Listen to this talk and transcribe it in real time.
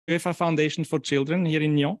UEFA Foundation for Children here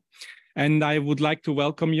in Nyon. And I would like to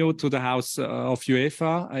welcome you to the house of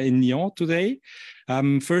UEFA in Nyon today.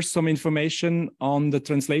 First, some information on the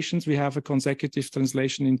translations. We have a consecutive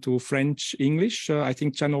translation into French, English. I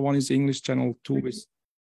think channel 1 is English, channel 2 is...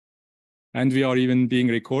 And we are even being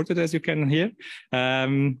recorded, as you can hear.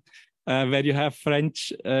 Where you have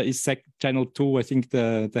French is channel 2. I think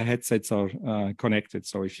the headsets are connected.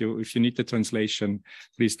 So if you need the translation,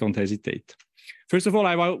 please don't hesitate. First of all,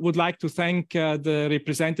 I would like to thank the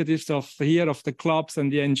representatives of the clubs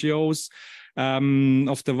and the NGOs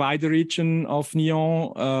of the wider region of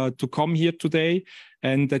Nyon to come here today,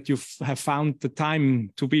 and that you have found the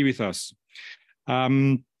time to be with us.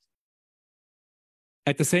 At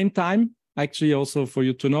the same time, actually also for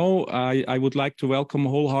you to know, I would like to welcome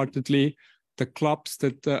wholeheartedly the clubs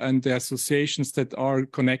that and the associations that are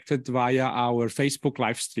connected via our Facebook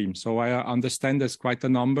live stream. So I understand there's quite a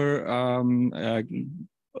number,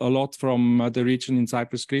 a lot from the region in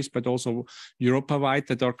Cyprus, Greece, but also Europa-wide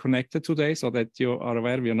that are connected today, so that you are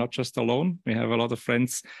aware we are not just alone. We have a lot of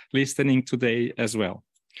friends listening today as well.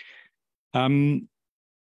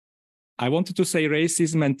 I wanted to say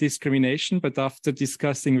racism and discrimination, but after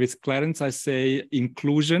discussing with Clarence, I say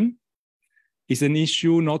inclusion is an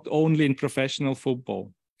issue not only in professional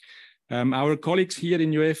football. Our colleagues here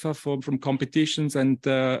in UEFA from competitions and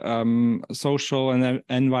social and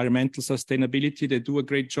environmental sustainability, they do a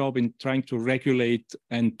great job in trying to regulate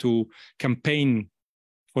and to campaign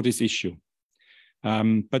for this issue.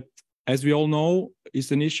 But as we all know,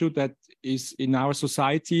 it's an issue that is in our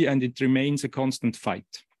society and it remains a constant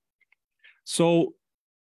fight. So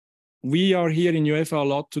we are here in UEFA a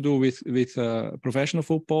lot to do with professional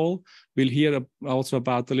football. We'll hear also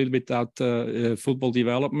about a little bit about football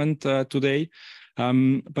development today.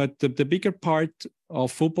 But the bigger part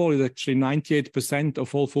of football is actually 98%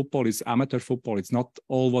 of all football is amateur football. It's not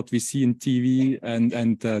all what we see in TV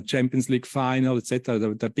and Champions League final, etc.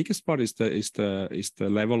 The biggest part is the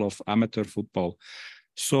level of amateur football.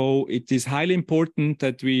 So it is highly important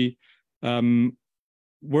that we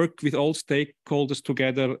work with all stakeholders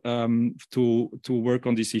together to work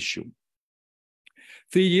on this issue.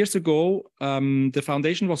 3 years ago, the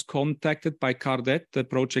foundation was contacted by CARDET, the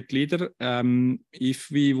project leader,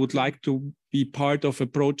 if we would like to be part of a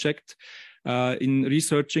project in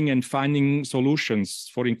researching and finding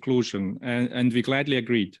solutions for inclusion, and we gladly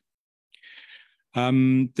agreed.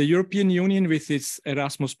 The European Union, with its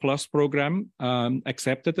Erasmus Plus program,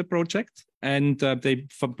 accepted the project, and they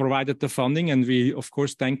provided the funding, and we, of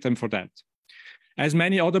course, thank them for that. As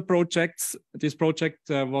many other projects, this project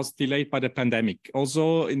was delayed by the pandemic.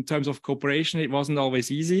 Also, in terms of cooperation, it wasn't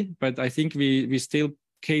always easy, but I think we still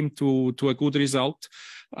came to a good result.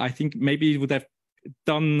 I think maybe it would have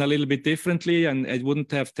done a little bit differently and it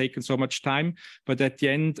wouldn't have taken so much time. But at the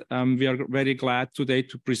end, we are very glad today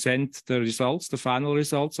to present the results, the final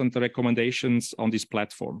results and the recommendations on this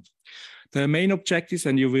platform. The main objectives,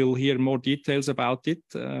 and you will hear more details about it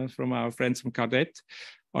from our friends from CARDET,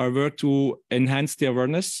 were to enhance the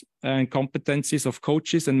awareness and competencies of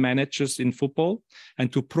coaches and managers in football,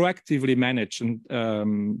 and to proactively manage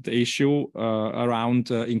the issue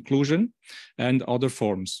around inclusion and other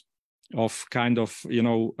forms of kind of,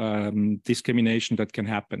 discrimination that can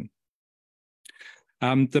happen.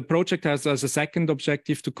 The project has as a second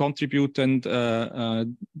objective to contribute and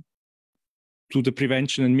to the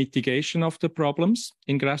prevention and mitigation of the problems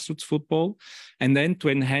in grassroots football, and then to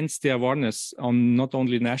enhance the awareness on not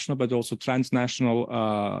only national but also transnational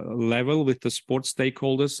level with the sports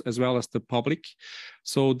stakeholders as well as the public,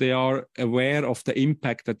 so they are aware of the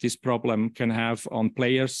impact that this problem can have on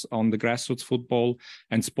players, on the grassroots football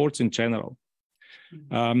and sports in general.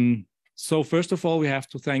 So first of all, we have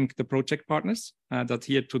to thank the project partners that are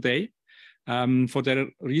here today. For their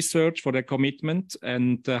research, for their commitment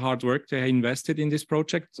and the hard work they invested in this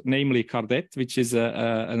project, namely CARDET, which is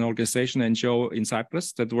an organization, NGO in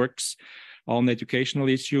Cyprus that works on educational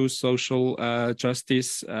issues, social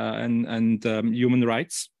justice and human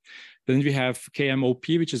rights. Then we have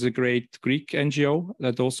KMOP, which is a great Greek NGO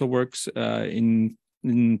that also works in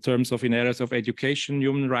terms of in areas of education,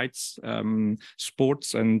 human rights,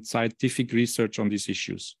 sports and scientific research on these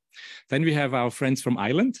issues. Then we have our friends from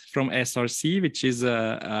Ireland, from SRC, which is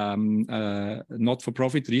a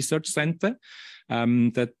not-for-profit research center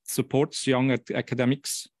that supports young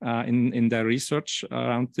academics in their research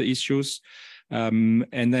around the issues.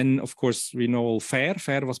 And then, of course, we know FAIR.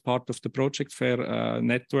 FAIR was part of the project, FAIR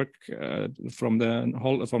network from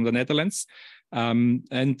the Netherlands,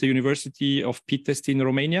 and the University of Pitești in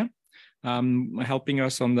Romania, helping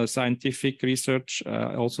us on the scientific research.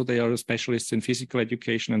 Also, they are specialists in physical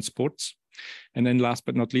education and sports. And then last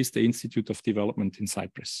but not least, the Institute of Development in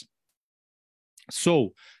Cyprus.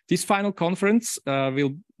 So this final conference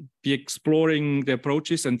will be exploring the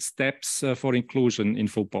approaches and steps for inclusion in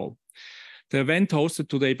football. The event hosted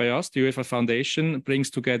today by us, the UEFA Foundation, brings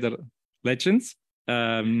together legends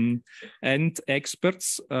and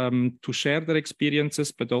experts to share their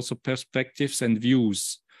experiences, but also perspectives and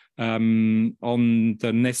views on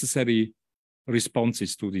the necessary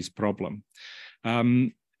responses to this problem.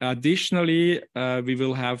 Additionally, we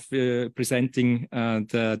will have presenting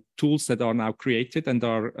the tools that are now created and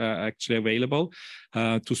are actually available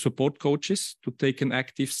to support coaches to take an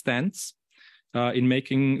active stance in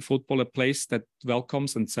making football a place that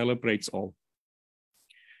welcomes and celebrates all.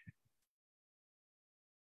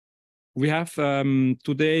 We have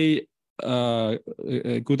today a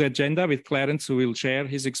good agenda with Clarence, who will share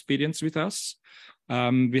his experience with us.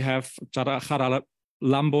 We have Charalambos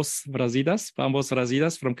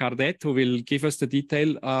Vrasidas from CARDET, who will give us the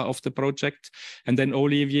detail of the project. And then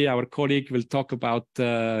Olivier, our colleague, will talk about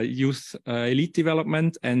youth elite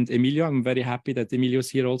development. And Emilio, I'm very happy that Emilio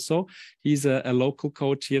is here also. He's a local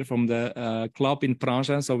coach here from the club in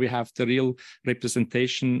Prangins. So we have the real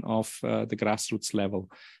representation of the grassroots level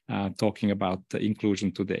talking about the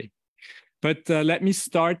inclusion today. But let me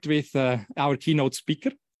start with our keynote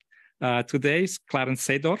speaker. Today is Clarence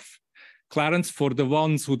Seedorf. Clarence, for the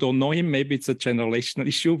ones who don't know him, maybe it's a generational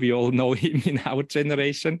issue. We all know him in our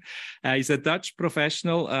generation. He's a Dutch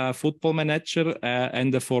professional football manager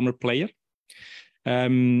and a former player.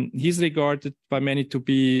 He's regarded by many to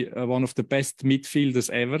be one of the best midfielders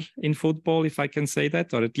ever in football, if I can say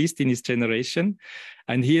that, or at least in his generation.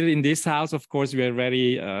 And here in this house, of course, we are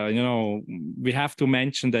very, we have to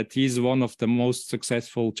mention that he's one of the most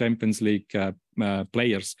successful Champions League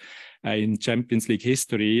players in Champions League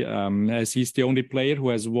history, as he's the only player who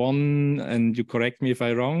has won, and you correct me if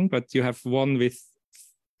I'm wrong, but you have won with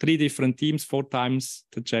 3 different teams 4 times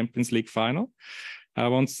the Champions League final.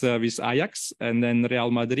 Once with Ajax, and then Real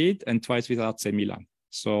Madrid, and twice with AC Milan.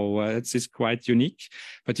 So it's quite unique.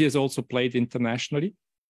 But he has also played internationally.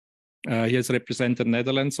 He has represented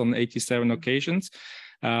Netherlands on 87 occasions,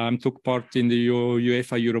 took part in the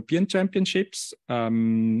UEFA European Championships.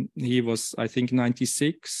 He was, I think,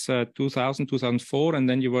 96, 2000, 2004, and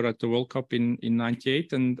then you were at the World Cup in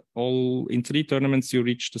 98, and all in 3 tournaments you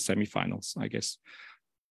reached the semifinals, I guess.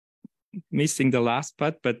 Missing the last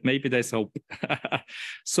part, but maybe there's hope.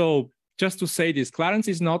 So just to say this, Clarence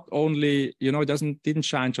is not only, didn't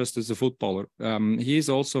shine just as a footballer. He is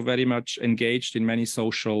also very much engaged in many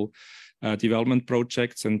social development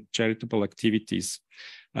projects and charitable activities.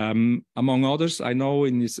 Among others, I know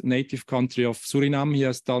in his native country of Suriname, he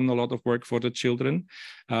has done a lot of work for the children.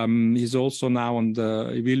 He's also now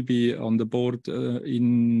he will be on the board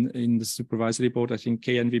in the supervisory board, I think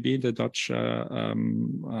KNVB, the Dutch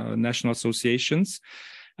national associations.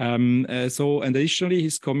 And additionally,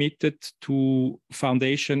 he's committed to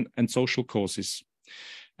foundation and social causes.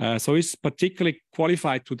 So he's particularly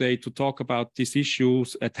qualified today to talk about these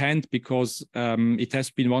issues at hand because it has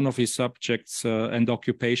been one of his subjects and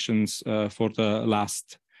occupations for the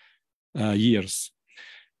last years.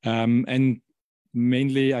 And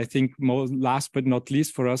mainly, I think, last but not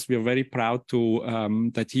least for us, we are very proud to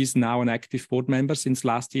that he's now an active board member since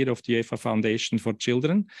last year of the UEFA Foundation for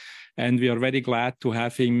Children. And we are very glad to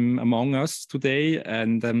have him among us today.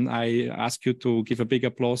 And I ask you to give a big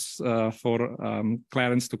applause for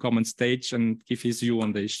Clarence to come on stage and give his view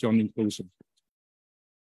on the issue on inclusion.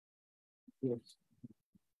 Yes.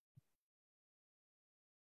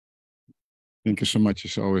 Thank you so much.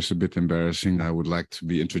 It's always a bit embarrassing. I would like to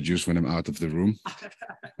be introduced when I'm out of the room.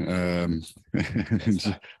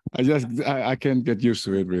 I can't get used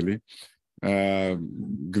to it, really.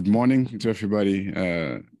 Good morning to everybody.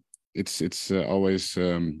 It's always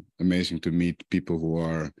amazing to meet people who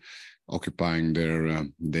are occupying their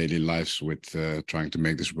daily lives with trying to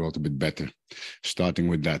make this world a bit better, starting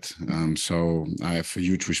with that. So I have a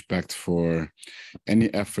huge respect for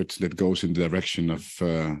any effort that goes in the direction of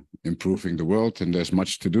improving the world, and there's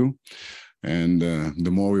much to do. And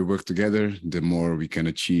the more we work together, the more we can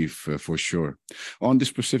achieve for sure. On this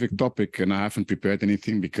specific topic, and I haven't prepared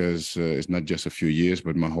anything because it's not just a few years,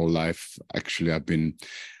 but my whole life, actually, I've been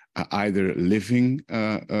either living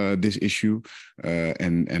this issue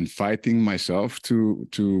and fighting myself to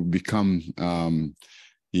become, to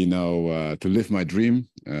live my dream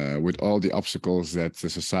with all the obstacles that the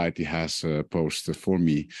society has posed for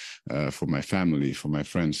me, for my family, for my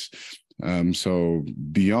friends. So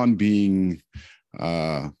beyond being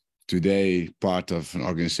today part of an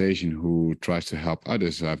organization who tries to help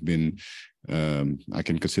others, I've been I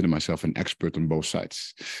can consider myself an expert on both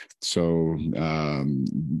sides. So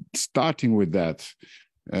starting with that,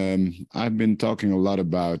 I've been talking a lot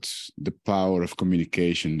about the power of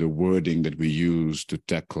communication, the wording that we use to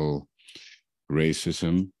tackle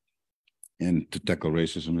racism. And to tackle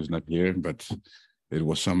racism is not here, but it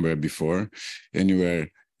was somewhere before. Anywhere,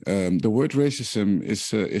 the word racism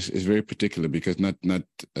is very particular because not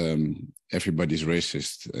everybody's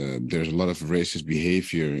racist. There's a lot of racist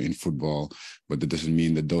behavior in football, but that doesn't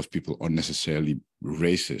mean that those people are necessarily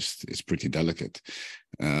racist. It's pretty delicate.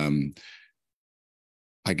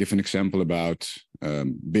 I give an example about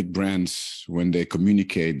big brands. When they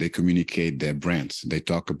communicate their brands. They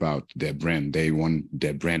talk about their brand. They want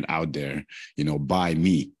their brand out there, you know, by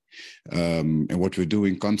me. And what we're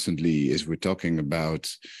doing constantly is we're talking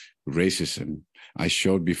about racism. I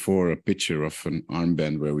showed before a picture of an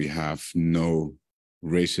armband where we have no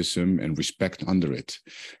racism and respect under it.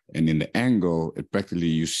 And in the angle, practically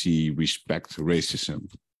you see respect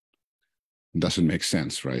racism. Doesn't make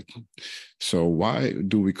sense, right? So why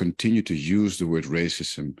do we continue to use the word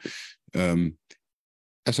racism?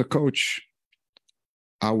 As a coach,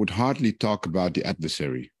 I would hardly talk about the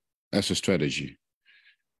adversary as a strategy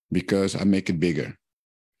because I make it bigger.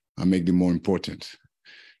 I make them more important,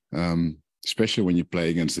 especially when you play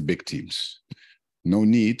against the big teams. No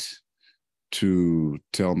need to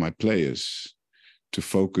tell my players to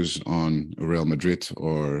focus on Real Madrid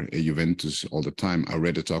or a Juventus all the time. I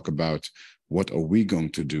rather talk about what are we going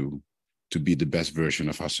to do to be the best version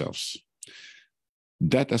of ourselves.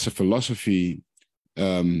 That as a philosophy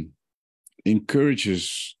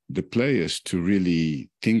encourages the players to really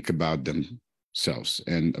think about themselves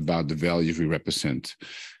and about the values we represent.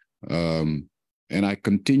 And I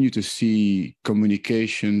continue to see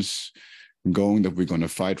communications going that we're going to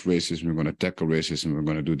fight racism, we're going to tackle racism, we're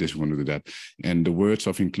going to do this, we're going to do that. And the words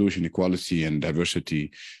of inclusion, equality, and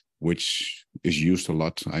diversity, which is used a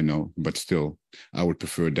lot, I know, but still, I would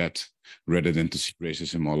prefer that rather than to see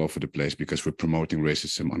racism all over the place because we're promoting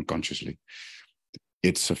racism unconsciously.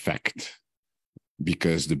 It's a fact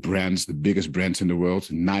because the brands, the biggest brands in the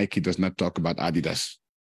world, Nike does not talk about Adidas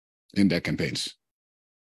in their campaigns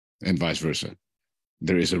and vice versa.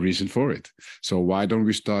 There is a reason for it. So why don't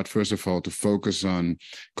we start, first of all, to focus on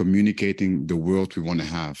communicating the world we want to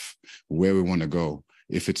have, where we want to go.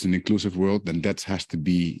 If it's an inclusive world, then that has to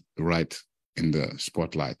be right in the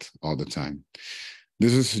spotlight all the time.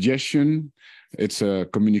 This is a suggestion. It's a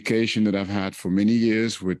communication that I've had for many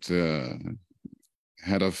years with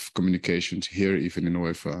head of communications here, even in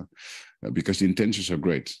UEFA, because the intentions are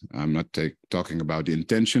great. I'm not talking about the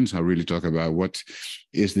intentions. I really talk about what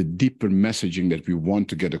is the deeper messaging that we want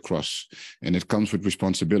to get across. And it comes with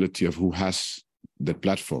responsibility of who has the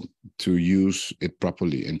platform to use it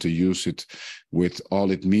properly and to use it with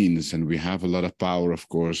all it means. And we have a lot of power, of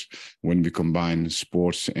course, when we combine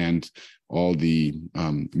sports and all the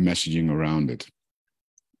messaging around it.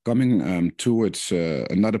 Coming towards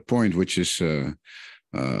another point, which is, I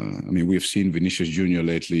mean, we've seen Vinicius Jr.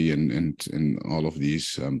 lately and all of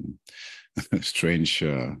these strange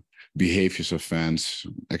behaviors of fans,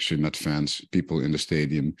 actually not fans, people in the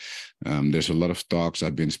stadium. There's a lot of talks.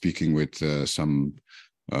 I've been speaking with some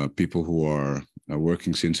people who are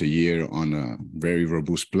working since a year on a very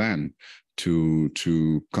robust plan to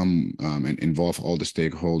come and involve all the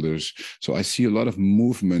stakeholders. So I see a lot of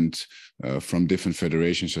movement from different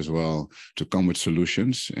federations as well to come with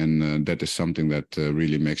solutions. And that is something that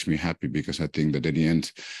really makes me happy because I think that at the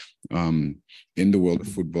end, in the world of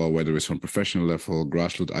football, whether it's on professional level,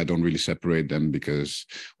 grassroots, I don't really separate them because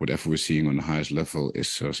whatever we're seeing on the highest level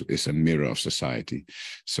is a mirror of society.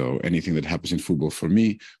 So anything that happens in football, for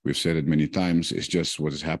me, we've said it many times, is just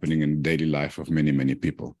what is happening in the daily life of many, many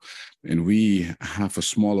people. And we have a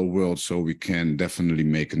smaller world, so we can definitely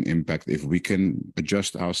make an impact. If we can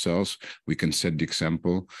adjust ourselves, we can set the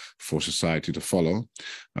example for society to follow.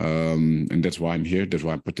 And that's why I'm here. That's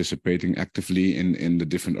why I'm participating actively in the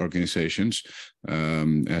different organizations.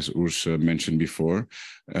 As Urs mentioned before,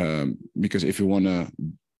 because if you want to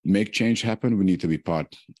make change happen, we need to be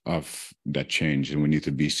part of that change, and we need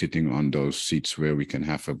to be sitting on those seats where we can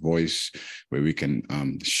have a voice, where we can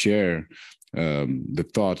share the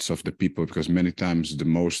thoughts of the people, because many times the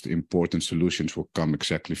most important solutions will come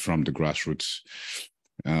exactly from the grassroots.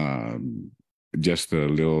 Just a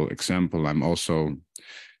little example, I'm also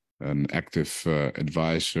an active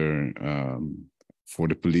advisor for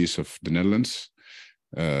the police of the Netherlands.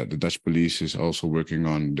 The Dutch police is also working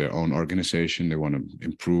on their own organization. They want to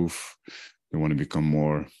improve. They want to become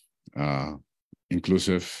more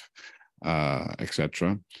inclusive.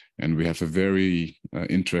 etc. And we have a very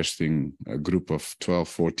interesting group of 12,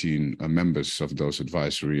 14 members of those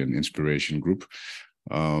advisory and inspiration group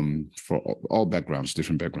for all backgrounds,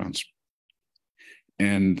 different backgrounds.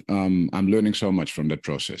 And I'm learning so much from that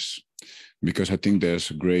process, because I think there's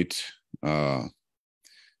a great, there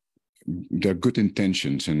are good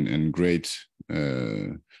intentions and great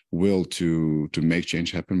will to make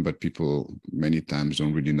change happen, but people many times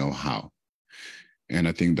don't really know how. And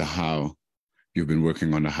I think the how, you've been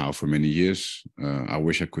working on the how for many years. I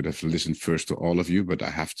wish I could have listened first to all of you, but I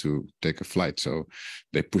have to take a flight. So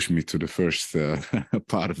they pushed me to the first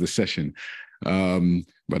part of the session.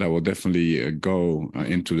 But I will definitely go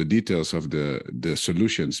into the details of the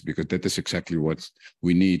solutions, because that is exactly what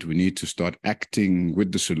we need. We need to start acting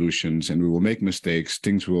with the solutions, and we will make mistakes.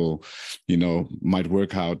 Things will, might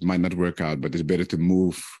work out, might not work out, but it's better to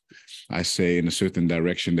move, I say, in a certain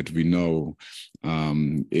direction that we know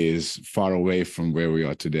is far away from where we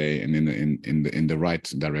are today, and in the right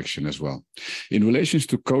direction as well. In relations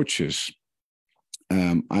to coaches,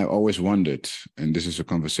 I always wondered, and this is a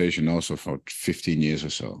conversation also for 15 years or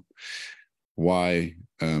so, why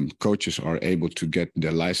coaches are able to get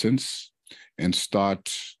their license and start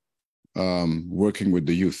working with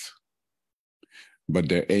the youth. But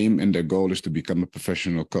their aim and their goal is to become a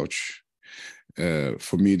professional coach.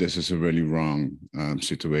 For me, this is a really wrong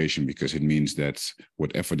situation, because it means that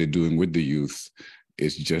whatever they're doing with the youth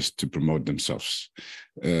is just to promote themselves.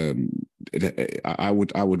 I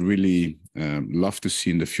would really love to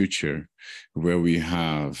see in the future where we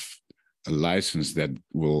have a license that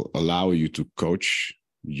will allow you to coach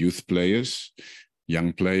youth players,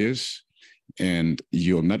 young players, and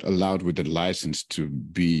you're not allowed with the license to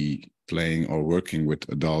be playing or working with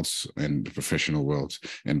adults and the professional world,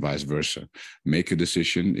 and vice versa. Make a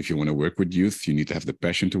decision. If you want to work with youth, you need to have the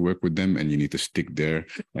passion to work with them, and you need to stick there.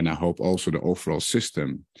 And I hope also the overall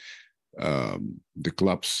system, the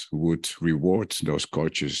clubs would reward those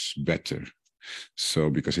coaches better. So,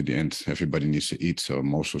 because at the end, everybody needs to eat. So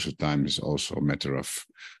most of the time is also a matter of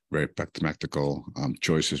very practical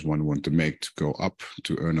choices one want to make to go up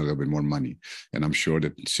to earn a little bit more money. And I'm sure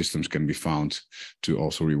that systems can be found to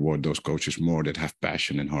also reward those coaches more that have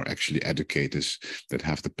passion and are actually educators, that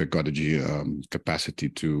have the pedagogy capacity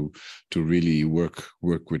to really work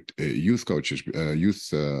with youth coaches, youth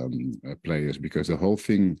players, because the whole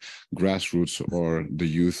thing, grassroots or the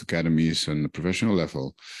youth academies and the professional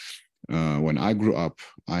level, when I grew up,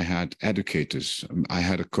 I had educators. I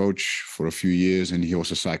had a coach for a few years, and he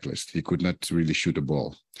was a cyclist. He could not really shoot a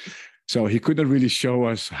ball. So he couldn't really show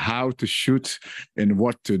us how to shoot and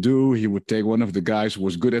what to do. He would take one of the guys who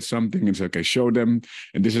was good at something and say, okay, show them,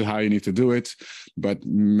 and this is how you need to do it. But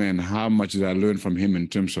man, how much did I learn from him in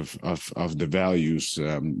terms of the values?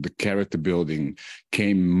 The character building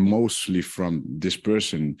came mostly from this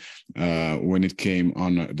person when it came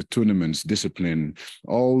on the tournaments, discipline,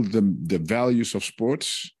 all the values of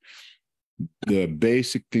sports. The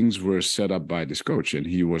basic things were set up by this coach, and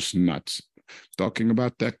he was not talking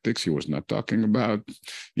about tactics. He was not talking about,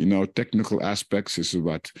 technical aspects. It's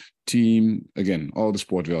about team, again, all the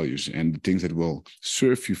sport values and the things that will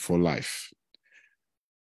serve you for life.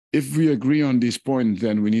 If we agree on this point,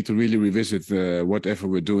 then we need to really revisit whatever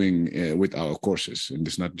we're doing with our courses. And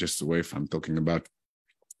it's not just the UEFA. I'm talking about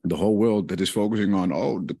the whole world that is focusing on,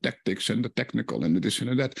 the tactics and the technical and the this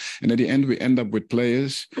and that. And at the end, we end up with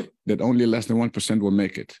players that only less than 1% will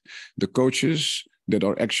make it. The coaches that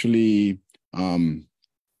are actually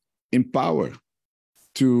in power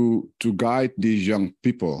to guide these young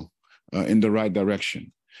people in the right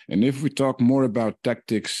direction. And if we talk more about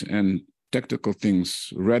tactics and tactical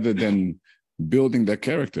things rather than building their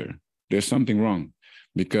character, there's something wrong.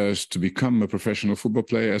 Because to become a professional football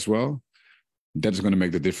player as well, that's going to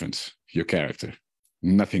make the difference, your character,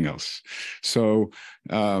 nothing else. So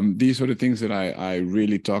these are the things that I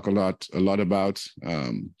really talk a lot about.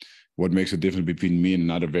 What makes a difference between me and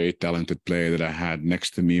another very talented player that I had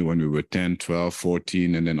next to me when we were 10, 12,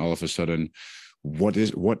 14, and then all of a sudden,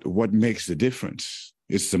 what makes the difference?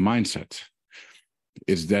 It's the mindset.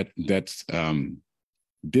 It's that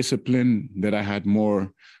discipline that I had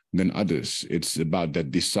more than others. It's about that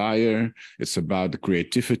desire. It's about the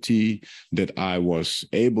creativity that I was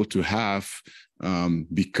able to have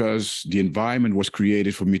because the environment was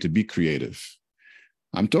created for me to be creative.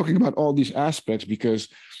 I'm talking about all these aspects because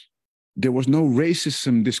there was no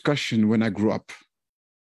racism discussion when I grew up.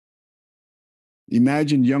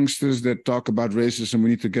 Imagine youngsters that talk about racism. We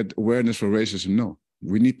need to get awareness for racism. No,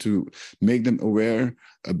 we need to make them aware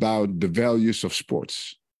about the values of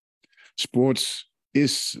sports. Sports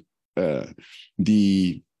is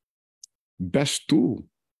the best tool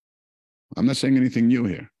I'm not saying anything new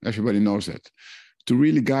here. Everybody knows that. To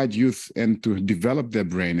really guide youth and to develop their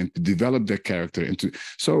brain and to develop their character.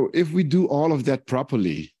 So if we do all of that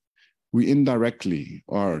properly, we indirectly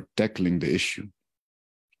are tackling the issue.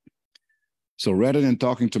 So rather than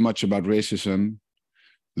talking too much about racism,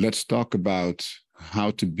 let's talk about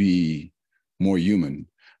how to be more human,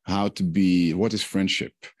 what is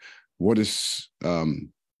friendship, what is,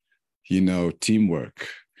 teamwork.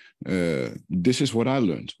 This is what I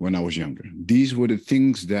learned when I was younger. These were the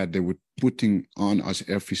things that they were putting on us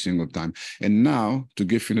every single time. And now, to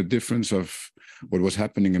give you the difference of what was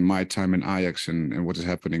happening in my time in Ajax and what is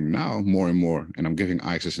happening now more and more, and I'm giving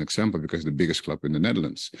Ajax as an example because it's the biggest club in the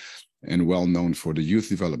Netherlands and well known for the youth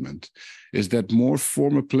development, is that more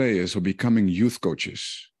former players are becoming youth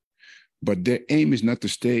coaches. But their aim is not to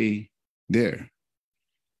stay there.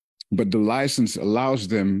 But the license allows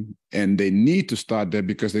them, and they need to start there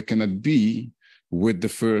because they cannot be with the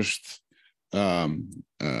first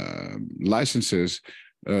licenses,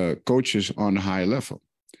 coaches on a high level.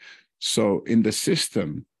 So in the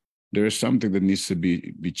system, there is something that needs to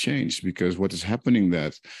be changed, because what is happening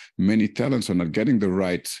that many talents are not getting the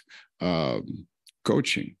right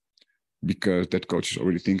coaching, because that coach is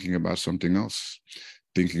already thinking about something else.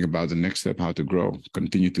 Thinking about the next step, how to grow,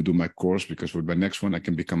 continue to do my course, because with my next one, I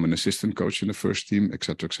can become an assistant coach in the first team, et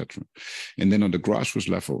cetera, et cetera. And then on the grassroots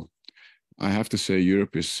level, I have to say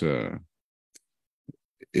Europe is on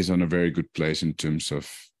a very good place in terms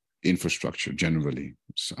of infrastructure generally.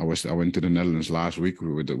 So I went to the Netherlands last week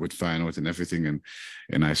with Feyenoord and everything,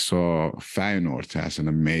 and I saw Feyenoord has an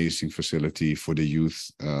amazing facility for the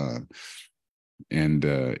youth and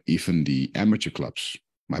even the amateur clubs.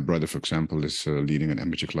 My brother, for example, is leading an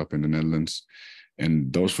amateur club in the Netherlands,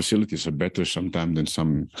 and those facilities are better sometimes than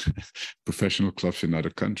some professional clubs in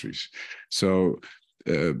other countries. So,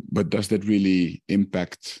 but does that really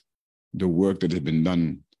impact the work that has been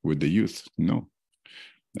done with the youth? No.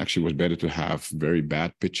 Actually, it was better to have very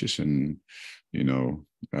bad pitches and, no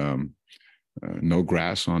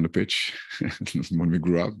grass on the pitch when we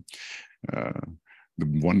grew up. The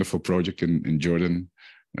wonderful project in Jordan,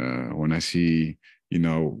 when I see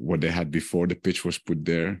what they had before the pitch was put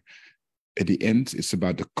there. At the end, it's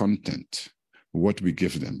about the content, what we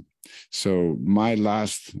give them. So my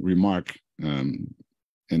last remark, and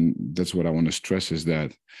that's what I want to stress, is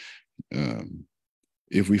that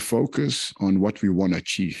if we focus on what we want to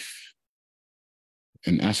achieve,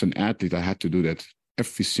 and as an athlete, I had to do that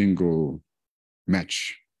every single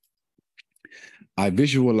match. I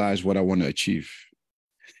visualize what I want to achieve.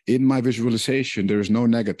 In my visualization, there is no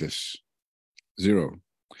negatives. Zero,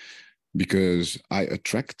 because I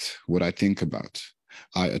attract what I think about.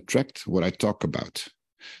 I attract what I talk about.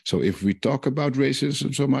 So if we talk about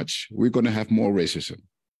racism so much, we're going to have more racism.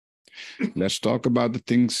 Let's talk about the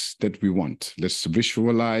things that we want. Let's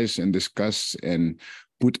visualize and discuss and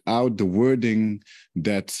put out the wording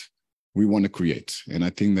that we want to create. And I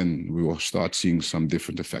think then we will start seeing some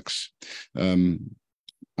different effects.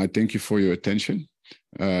 I thank you for your attention.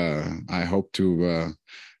 I hope to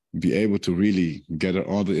be able to really gather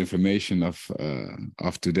all the information of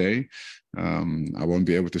today. I won't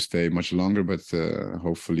be able to stay much longer, but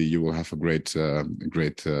hopefully you will have a great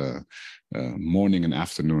morning and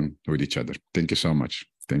afternoon with each other. Thank you so much.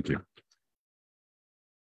 Thank you.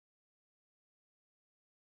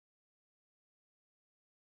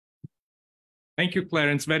 Thank you,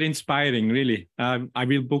 Clarence. Very inspiring, really. I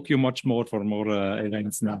will book you much more for more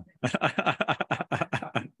events now.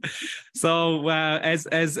 So,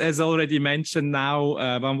 as already mentioned,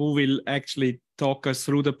 now Bamboo will actually talk us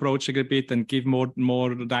through the project a bit and give more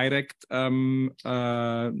direct,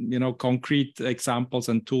 concrete examples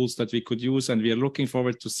and tools that we could use. And we are looking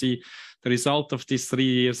forward to see the result of these 3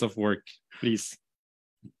 years of work. Please.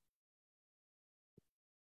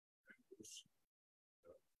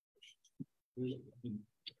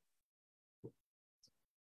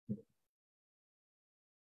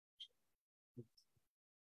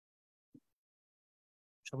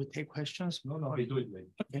 Shall we take questions? No, we do it later.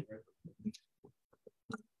 Okay.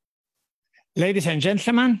 Ladies and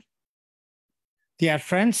gentlemen, dear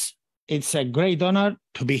friends, it's a great honor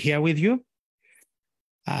to be here with you.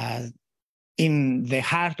 In the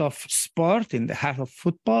heart of sport, in the heart of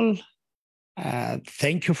football,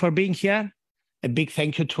 thank you for being here. A big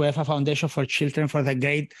thank you to UEFA Foundation for Children for the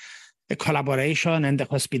great collaboration and the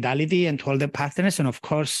hospitality, and to all the partners. And of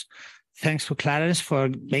course, thanks to Clarence for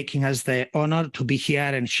making us the honor to be here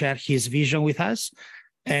and share his vision with us.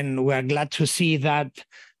 And we're glad to see that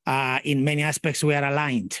in many aspects we are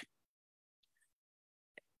aligned.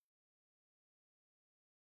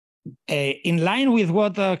 In line with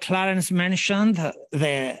what Clarence mentioned,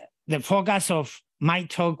 the the focus of my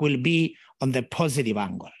talk will be on the positive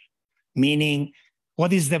angle, meaning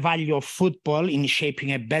what is the value of football in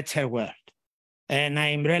shaping a better world? And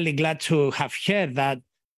I'm really glad to have heard that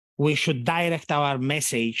we should direct our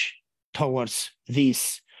message towards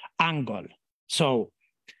this angle. So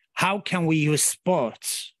how can we use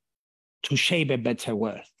sports to shape a better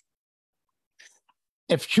world?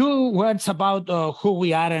 A few words about who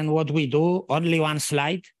we are and what we do, only one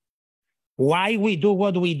slide. Why we do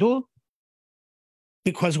what we do?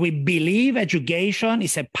 Because we believe education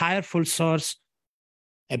is a powerful source,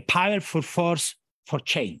 a powerful force for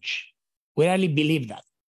change. We really believe that.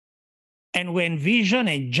 And we envision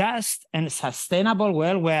a just and sustainable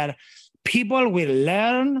world where people will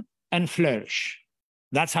learn and flourish.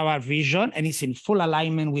 That's our vision, and it's in full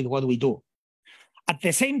alignment with what we do. At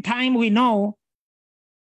the same time, we know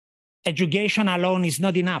education alone is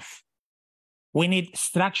not enough. We need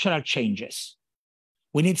structural changes.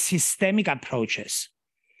 We need systemic approaches.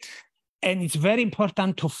 And it's very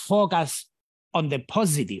important to focus on the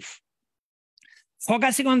positive.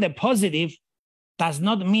 Focusing on the positive does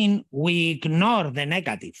not mean we ignore the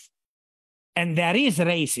negative. And there is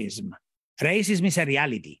racism. Racism is a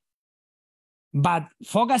reality. But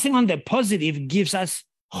focusing on the positive gives us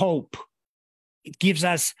hope. It gives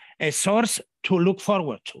us a source to look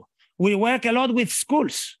forward to. We work a lot with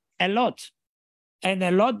schools, a lot. And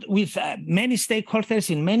a lot with many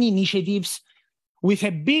stakeholders in many initiatives with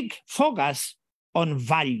a big focus on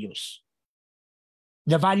values.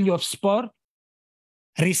 The value of sport,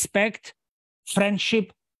 respect,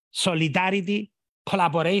 friendship, solidarity,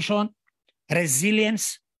 collaboration,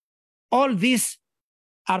 resilience. All these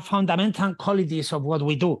are fundamental qualities of what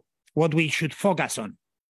we do, what we should focus on.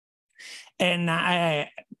 And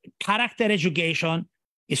character education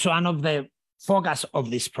is one of the focus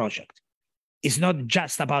of this project. It's not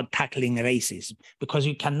just about tackling racism, because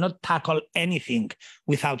you cannot tackle anything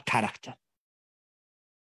without character.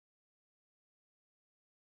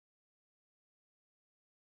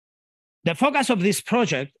 The focus of this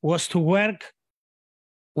project was to work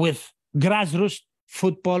with grassroots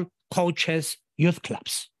football coaches, youth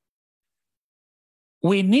clubs.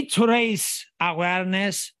 We need to raise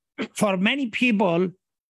awareness. For many people,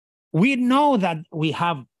 we know that we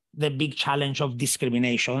have the big challenge of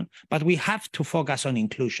discrimination, but we have to focus on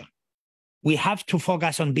inclusion. We have to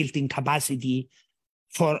focus on building capacity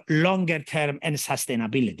for longer term and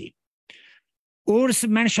sustainability. Urs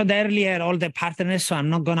mentioned earlier all the partners, so I'm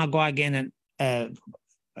not going to go again and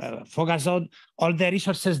focus on. All the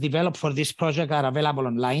resources developed for this project are available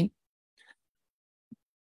online.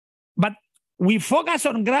 But we focus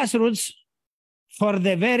on grassroots for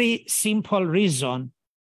the very simple reason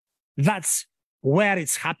that's where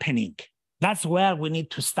it's happening. That's where we need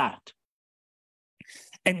to start.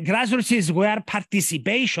 And grassroots is where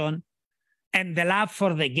participation and the love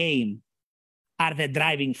for the game are the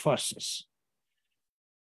driving forces.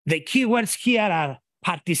 The key words here are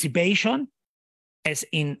participation, as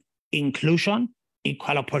in inclusion,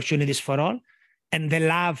 equal opportunities for all, and the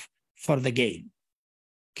love for the game.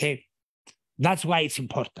 Okay, that's why it's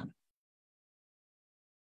important.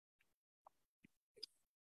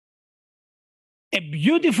 A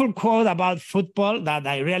beautiful quote about football that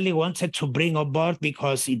I really wanted to bring on board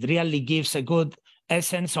because it really gives a good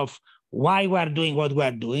essence of why we're doing what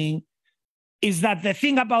we're doing is that the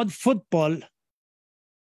thing about football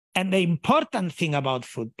and the important thing about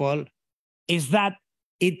football is that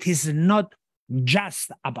it is not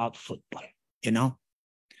just about football, you know?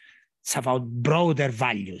 It's about broader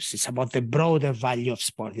values. It's about the broader value of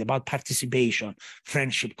sport, it's about participation,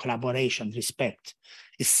 friendship, collaboration, respect.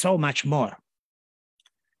 It's so much more.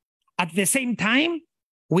 At the same time,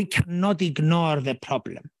 we cannot ignore the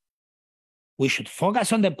problem. We should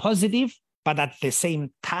focus on the positive, but at the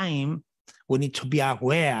same time, we need to be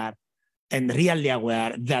aware and really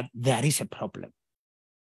aware that there is a problem.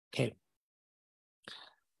 Okay.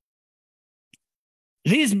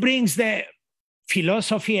 This brings the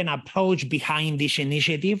philosophy and approach behind this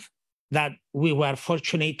initiative that we were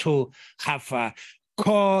fortunate to have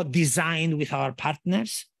co-designed with our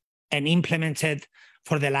partners and implemented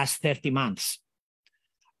for the last 30 months.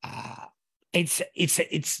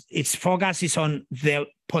 Its focus is on the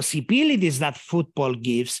possibilities that football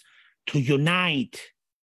gives to unite,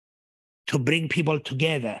 to bring people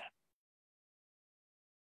together.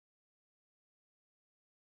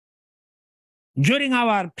 During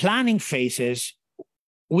our planning phases,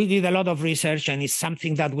 we did a lot of research, and it's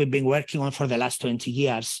something that we've been working on for the last 20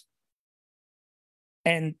 years.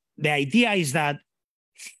 And the idea is that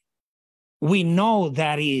we know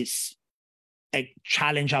there is a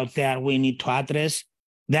challenge out there we need to address,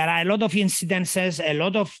 There are a lot of incidences, a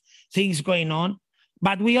lot of things going on,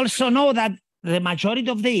 but we also know that the majority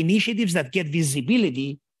of the initiatives that get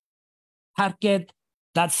visibility target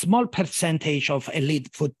that small percentage of elite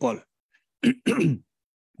football.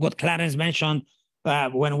 What Clarence mentioned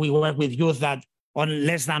when we work with youth, that on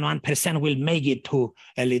less than 1% will make it to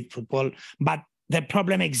elite football. But the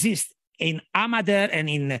problem exists in amateur and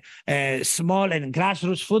in small and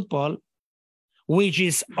grassroots football, which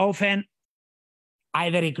is often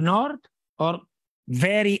either ignored or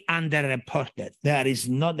very underreported. There is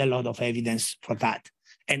not a lot of evidence for that,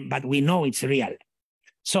 but we know it's real.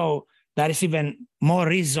 So there is even more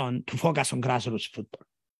reason to focus on grassroots football.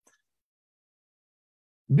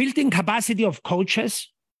 Building capacity of coaches,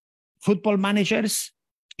 football managers,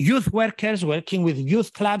 youth workers working with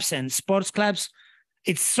youth clubs and sports clubs,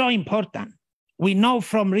 it's so important. We know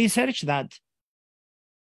from research that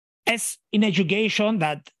as in education,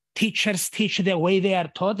 that teachers teach the way they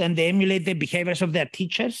are taught and they emulate the behaviors of their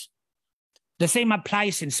teachers. The same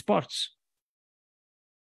applies in sports.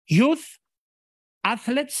 Youth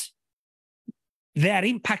athletes, they are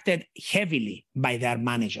impacted heavily by their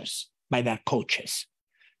managers, by their coaches.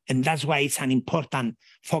 And that's why it's an important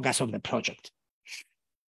focus of the project.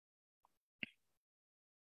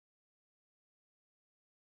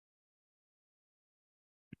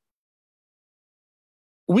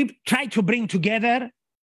 We try to bring together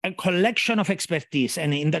a collection of expertise.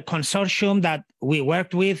 And in the consortium that we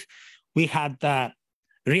worked with, we had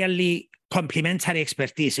really complementary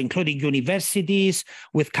expertise, including universities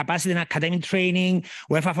with capacity and academic training,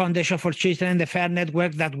 UEFA Foundation for Children, and the FAIR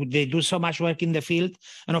Network, that they do so much work in the field,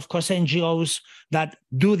 and of course NGOs that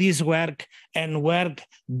do this work and work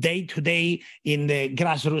day to day in the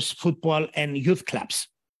grassroots football and youth clubs.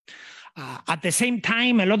 At the same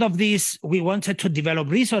time, a lot of these, we wanted to develop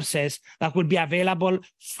resources that would be available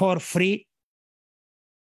for free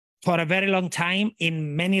for a very long time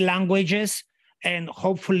in many languages, and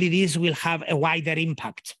hopefully this will have a wider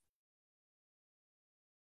impact.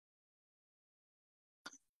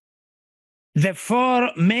 The four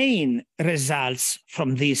main results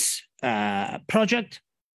from this project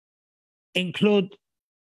include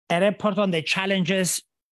a report on the challenges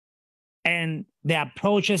and the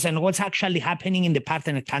approaches and what's actually happening in the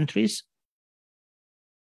partner countries.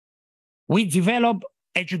 We develop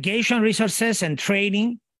education resources and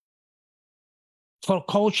training for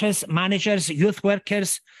coaches, managers, youth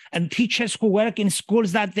workers, and teachers who work in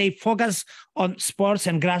schools that they focus on sports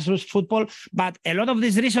and grassroots football. But a lot of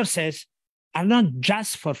these resources are not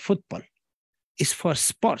just for football. It's for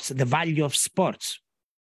sports, the value of sports.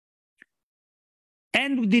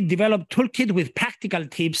 And we did develop a toolkit with practical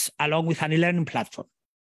tips along with an e-learning platform.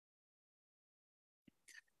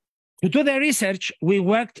 To do the research, we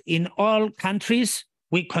worked in all countries.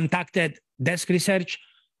 We conducted desk research,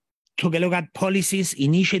 took a look at policies,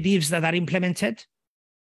 initiatives that are implemented.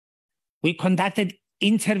 We conducted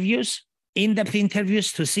interviews, in-depth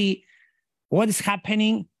interviews, to see what is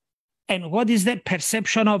happening and what is the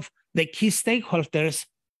perception of the key stakeholders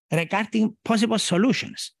regarding possible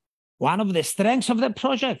solutions. One of the strengths of the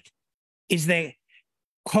project is the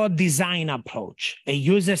co-design approach, a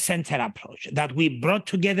user-centered approach, that we brought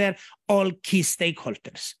together all key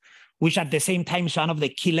stakeholders, which at the same time is one of the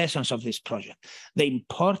key lessons of this project, the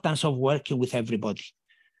importance of working with everybody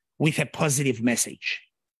with a positive message.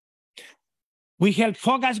 We held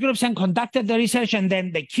focus groups and conducted the research, and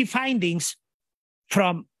then the key findings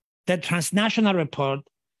from the transnational report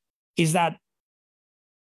is that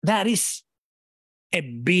there is a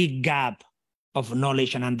big gap of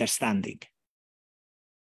knowledge and understanding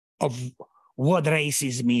of what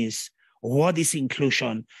racism is, what is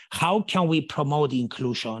inclusion, how can we promote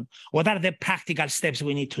inclusion, what are the practical steps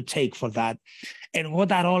we need to take for that, and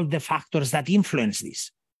what are all the factors that influence this.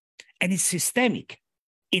 And it's systemic.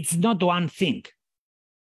 It's not one thing.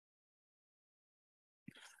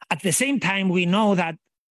 At the same time, we know that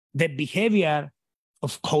the behavior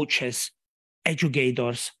of coaches,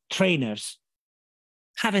 educators, trainers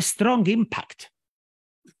have a strong impact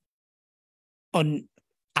on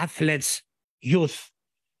athletes, youth,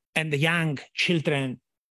 and the young children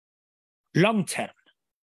long term.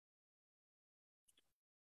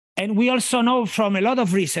 And we also know from a lot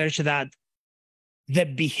of research that the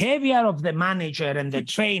behavior of the manager and the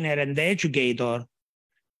trainer and the educator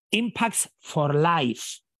impacts for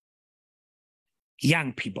life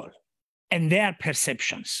young people and their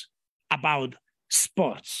perceptions about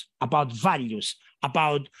sports, about values,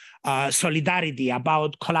 about solidarity,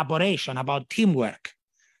 about collaboration, about teamwork.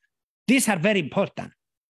 These are very important.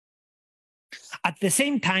 At the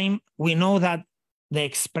same time, we know that the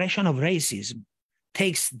expression of racism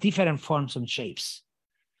takes different forms and shapes.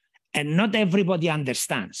 And not everybody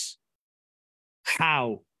understands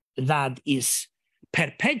how that is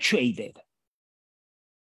perpetuated.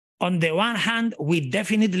 On the one hand, we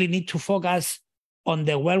definitely need to focus on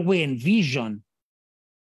the where we envision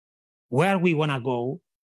where we want to go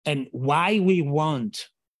and why we want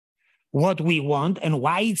what we want and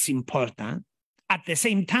why it's important. At the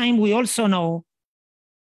same time, we also know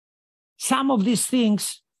some of these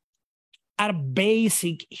things are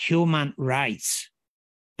basic human rights.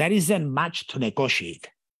 There isn't much to negotiate.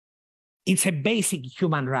 It's a basic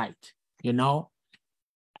human right, you know?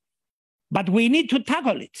 But we need to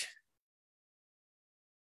tackle it.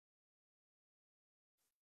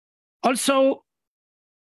 Also,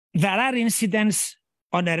 there are incidents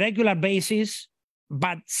on a regular basis,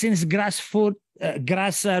 but since grassroots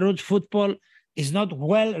football is not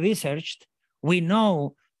well researched, we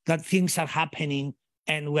know that things are happening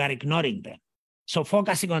and we are ignoring them. So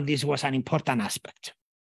focusing on this was an important aspect.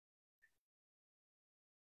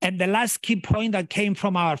 And the last key point that came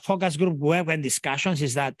from our focus group work and discussions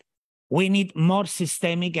is that we need more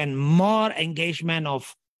systemic and more engagement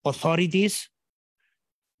of authorities,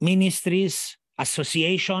 ministries,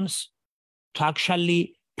 associations to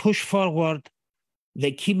actually push forward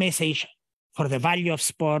the key message for the value of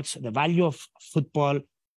sports, the value of football,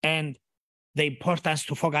 and the importance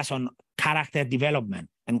to focus on character development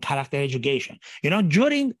and character education. You know,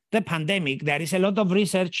 during the pandemic, there is a lot of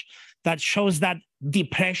research that shows that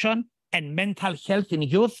depression and mental health in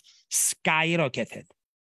youth skyrocketed.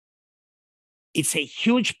 It's a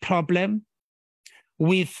huge problem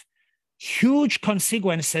with huge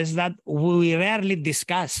consequences that we rarely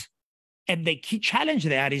discuss. And the key challenge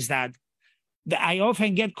there is that I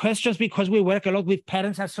often get questions because we work a lot with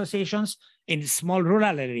parents associations in small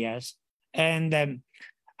rural areas. And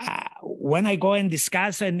when I go and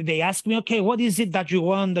discuss and they ask me, okay, what is it that you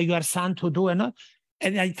want your son to do? And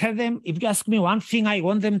I tell them, if you ask me one thing I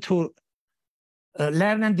want them to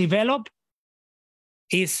learn and develop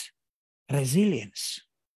is resilience.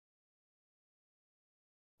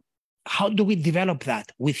 How do we develop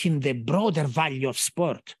that within the broader value of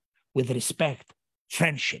sport with respect,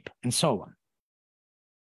 friendship, and so on?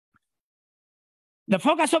 The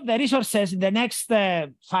focus of the resources, in the next 5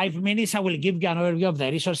 minutes, I will give you an overview of the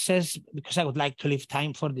resources because I would like to leave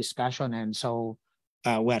time for discussion, and so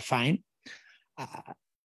we're fine.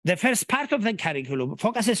 The first part of the curriculum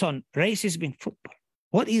focuses on racism in football.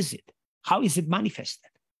 What is it? How is it manifested?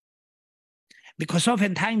 Because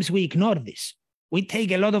oftentimes we ignore this. We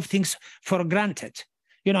take a lot of things for granted.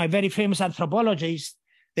 You know, a very famous anthropologist,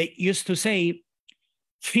 they used to say,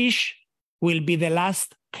 fish will be the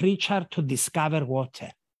last creature to discover water,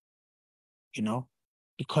 you know,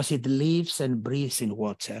 because it lives and breathes in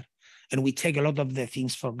water. And we take a lot of the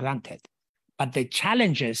things for granted. But the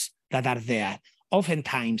challenges that are there,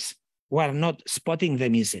 oftentimes, we're not spotting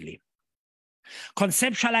them easily.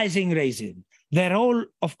 Conceptualizing racism, the role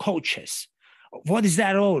of coaches. What is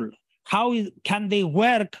their role? How can they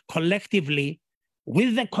work collectively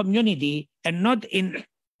with the community and not in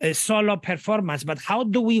a solo performance, but how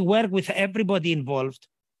do we work with everybody involved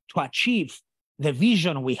to achieve the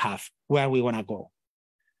vision we have where we want to go?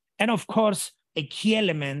 And of course, a key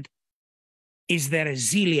element is the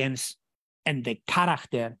resilience and the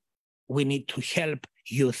character we need to help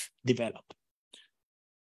youth develop.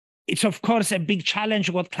 It's of course a big challenge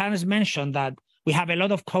what Clarence mentioned, that we have a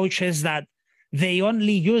lot of coaches that they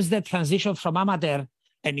only use the transition from amateur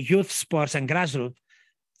and youth sports and grassroots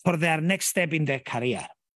for their next step in their career.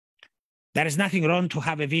 There is nothing wrong to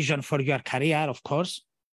have a vision for your career, of course.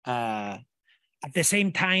 At the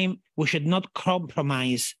same time, we should not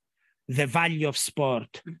compromise the value of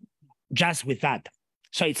sport just with that.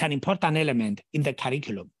 So it's an important element in the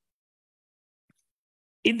curriculum.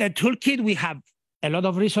 In the toolkit, we have a lot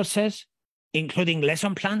of resources, including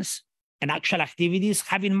lesson plans and actual activities.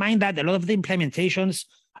 Have in mind that a lot of the implementations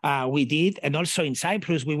we did, and also in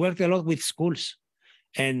Cyprus, we worked a lot with schools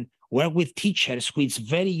and work with teachers, who it's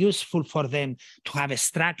very useful for them to have a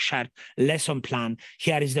structured lesson plan.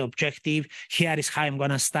 Here is the objective. Here is how I'm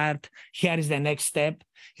going to start. Here is the next step.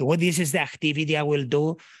 This is the activity I will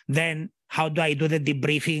do. Then how do I do the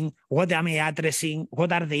debriefing? What am I addressing?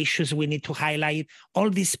 What are the issues we need to highlight? All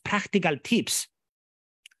these practical tips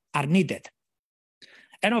are needed.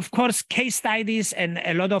 And of course, case studies and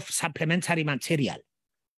a lot of supplementary material.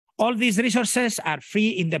 All these resources are free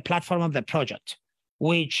in the platform of the project,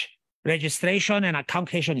 which registration and account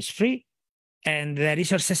creation is free, and the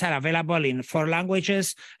resources are available in 4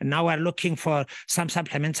 languages. And now we're looking for some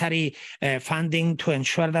supplementary funding to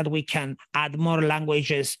ensure that we can add more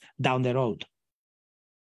languages down the road.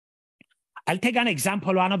 I'll take an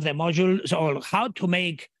example, one of the modules, or how to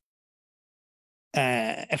make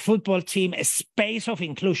a football team a space of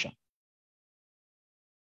inclusion.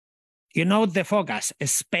 You know the focus, a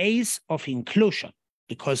space of inclusion,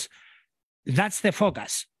 because that's the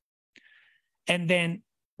focus. And then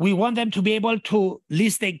we want them to be able to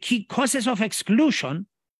list the key causes of exclusion,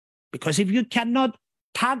 because if you cannot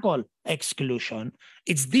tackle exclusion,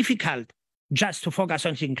 it's difficult just to focus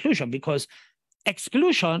on inclusion, because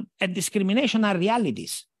exclusion and discrimination are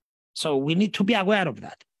realities. So we need to be aware of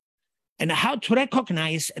that. And how to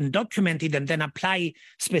recognize and document it and then apply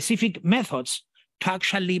specific methods to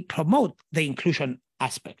actually promote the inclusion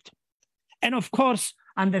aspect. And of course,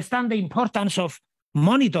 understand the importance of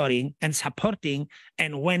monitoring and supporting,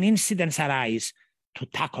 and when incidents arise, to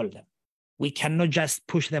tackle them. We cannot just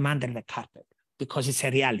push them under the carpet, because it's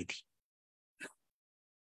a reality.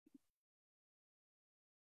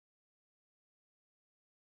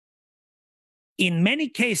 In many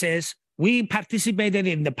cases, we participated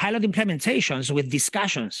in the pilot implementations with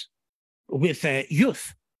discussions with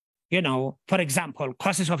youth. You know, for example,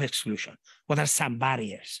 causes of exclusion. What are some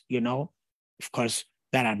barriers? You know, of course,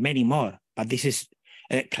 there are many more, but this is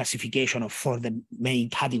a classification of 4 the main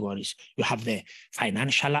categories. You have the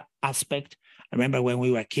financial aspect. I remember when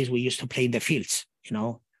we were kids, we used to play in the fields, you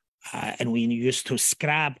know, and we used to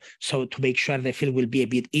scrub so to make sure the field will be a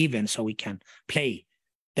bit even so we can play.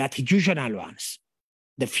 The attitudinal ones,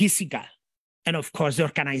 the physical, and of course, the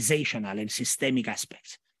organizational and systemic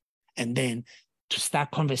aspects. And then to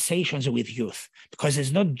start conversations with youth, because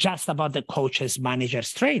it's not just about the coaches,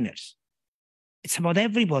 managers, trainers. It's about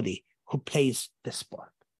everybody who plays the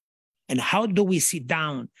sport. And how do we sit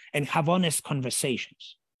down and have honest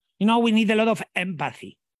conversations? You know, we need a lot of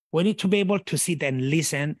empathy. We need to be able to sit and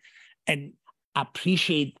listen and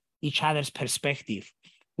appreciate each other's perspective.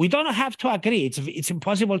 We don't have to agree. It's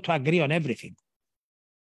impossible to agree on everything.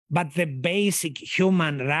 But the basic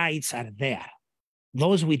human rights are there.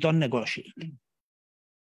 Those we don't negotiate.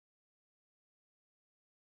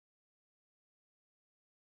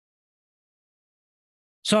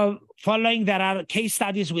 So following, there are case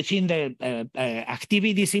studies within the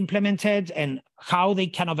activities implemented and how they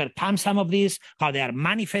can overcome some of these, how they are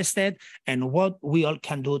manifested, and what we all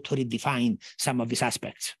can do to redefine some of these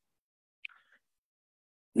aspects.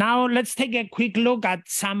 Now, let's take a quick look at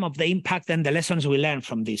some of the impact and the lessons we learned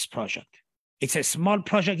from this project. It's a small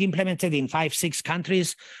project implemented in 5-6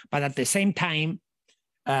 countries, but at the same time,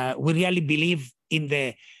 we really believe in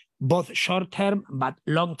the both short-term but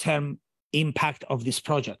long-term impact of this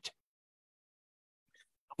project.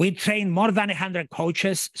 We trained more than 100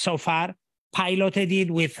 coaches so far, piloted it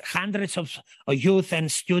with hundreds of youth and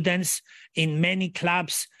students in many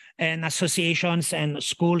clubs and associations and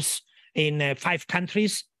schools in 5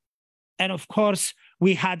 countries. And of course,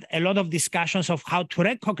 we had a lot of discussions of how to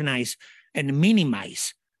recognize and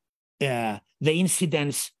minimize the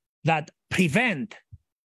incidents that prevent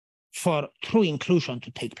for true inclusion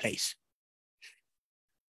to take place.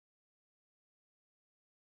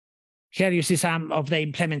 Here you see some of the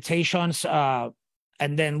implementations,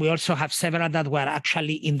 and then we also have several that were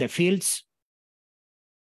actually in the fields.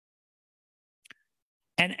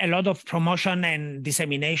 And a lot of promotion and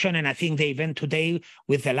dissemination, and I think the event today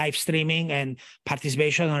with the live streaming and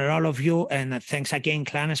participation on all of you, and thanks again,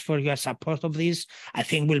 Clarence, for your support of this, I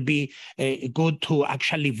think will be good to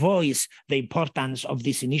actually voice the importance of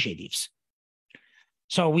these initiatives.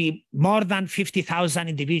 So more than 50,000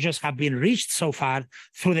 individuals have been reached so far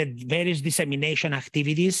through the various dissemination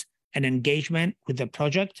activities and engagement with the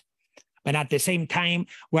project. And at the same time,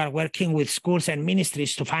 we are working with schools and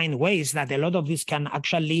ministries to find ways that a lot of this can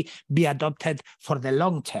actually be adopted for the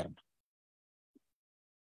long term.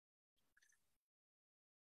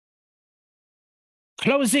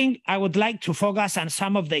 Closing, I would like to focus on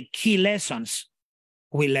some of the key lessons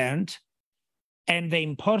we learned and the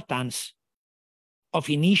importance of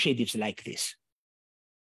initiatives like this.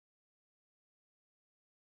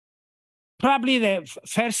 Probably the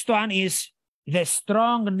first one is the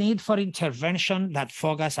strong need for intervention that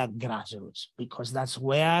focus at grassroots, because that's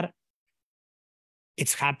where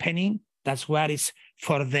it's happening. That's where it's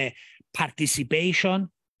for the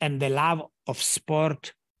participation and the love of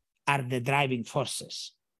sport are the driving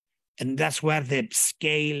forces. And that's where the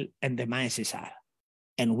scale and the masses are.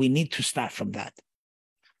 And we need to start from that.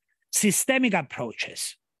 Systemic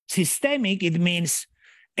approaches. Systemic, it means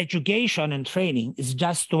education and training is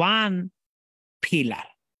just one pillar.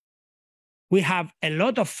 We have a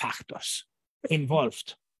lot of factors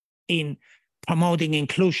involved in promoting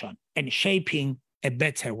inclusion and shaping a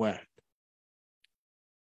better world.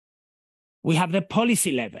 We have the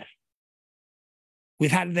policy level. We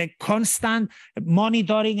have the constant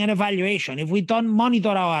monitoring and evaluation. If we don't monitor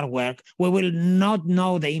our work, we will not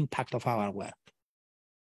know the impact of our work.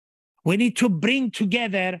 We need to bring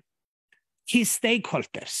together key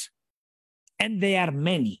stakeholders, and there are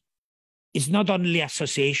many. It's not only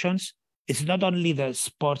associations, it's not only the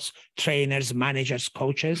sports trainers, managers,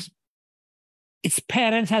 coaches, it's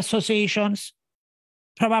parents associations,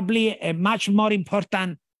 probably a much more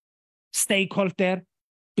important stakeholder,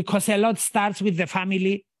 because a lot starts with the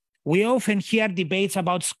family. We often hear debates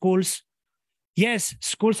about schools. Yes,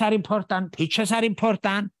 schools are important, teachers are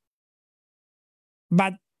important,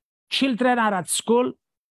 but children are at school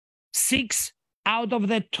 6 out of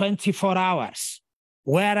the 24 hours.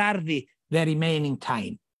 Where are the remaining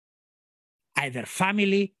time? Either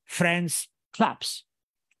family, friends, clubs.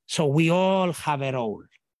 So we all have a role.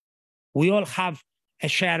 We all have a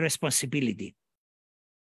shared responsibility.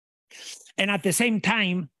 And at the same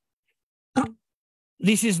time,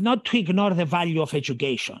 this is not to ignore the value of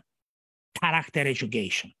education, character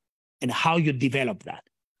education, and how you develop that.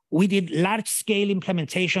 We did large-scale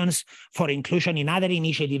implementations for inclusion in other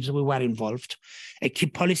initiatives we were involved, a key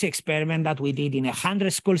policy experiment that we did in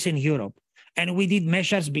 100 schools in Europe, and we did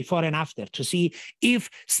measures before and after to see if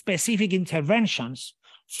specific interventions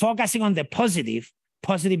focusing on the positive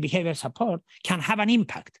behavior support can have an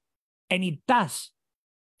impact. And it does.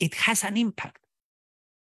 It has an impact.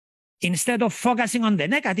 Instead of focusing on the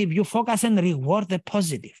negative, you focus and reward the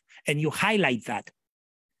positive, and you highlight that.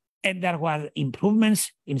 And there were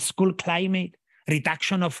improvements in school climate,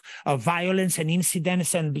 reduction of violence and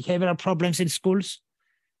incidents and behavioral problems in schools.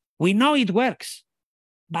 We know it works,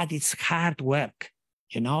 but it's hard work,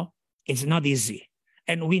 you know? It's not easy.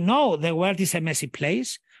 And we know the world is a messy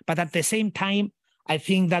place, but at the same time, I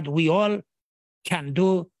think that we all can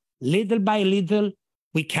do little by little.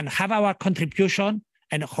 We can have our contribution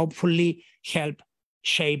and hopefully help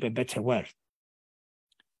shape a better world.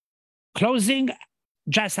 Closing,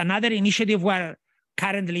 just another initiative we're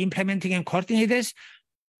currently implementing and coordinating this,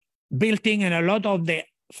 building in a lot of the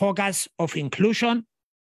focus of inclusion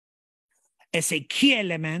as a key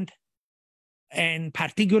element, and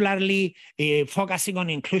particularly focusing on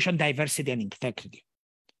inclusion, diversity, and integrity.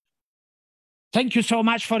 Thank you so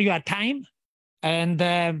much for your time, and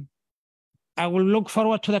I will look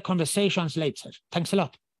forward to the conversations later. Thanks a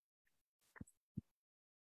lot.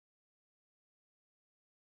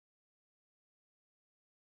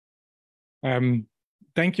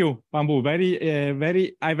 Thank you, Bambu.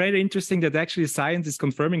 Very interesting that actually science is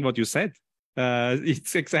confirming what you said.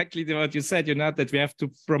 It's exactly what you said, you know, that we have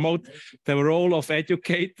to promote the role of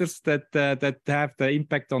educators that have the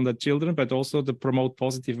impact on the children, but also to promote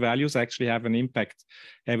positive values actually have an impact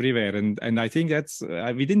everywhere. And I think that's,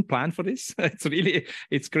 we didn't plan for this.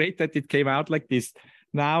 It's great that it came out like this.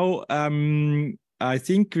 Now, I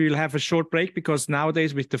think we'll have a short break because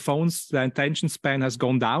nowadays with the phones, the attention span has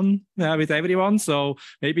gone down with everyone. So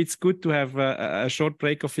maybe it's good to have a short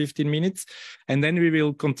break of 15 minutes. And then we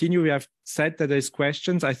will continue. We have said that there's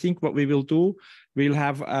questions. I think what we will do, we'll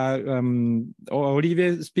have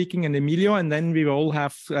Olivier speaking and Emilio, and then we will all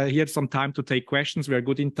have here some time to take questions. We are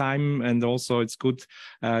good in time, and also it's good.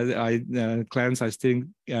 Clarence, I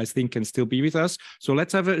think can still be with us. So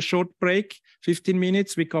let's have a short break, 15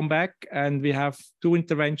 minutes. We come back and we have 2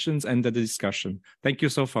 interventions and the discussion. Thank you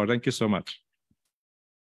so far. Thank you so much.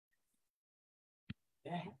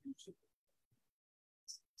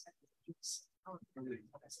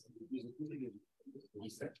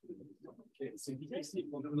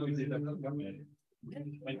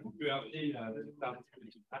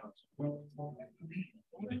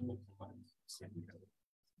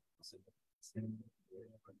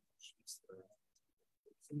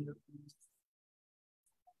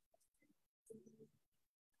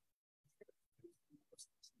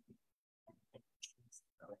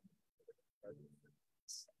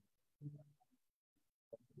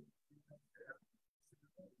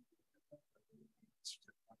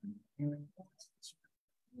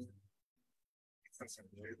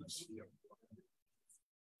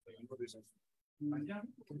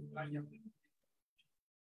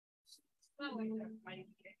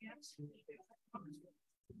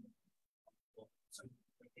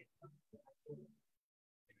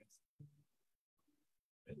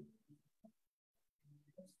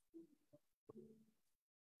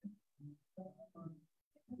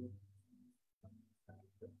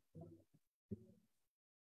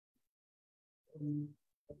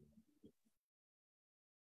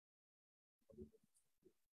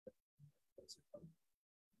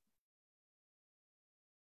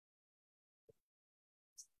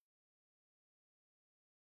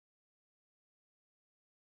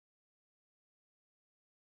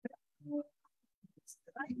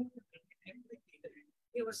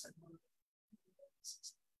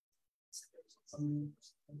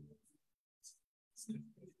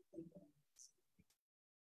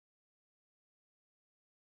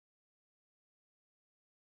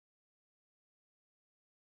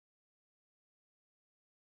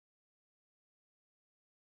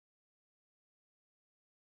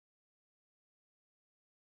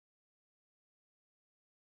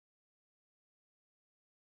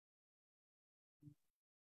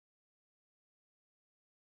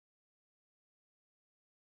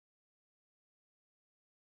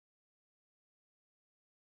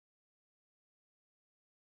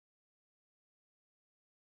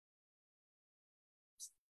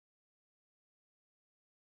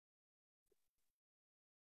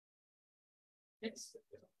 Yes.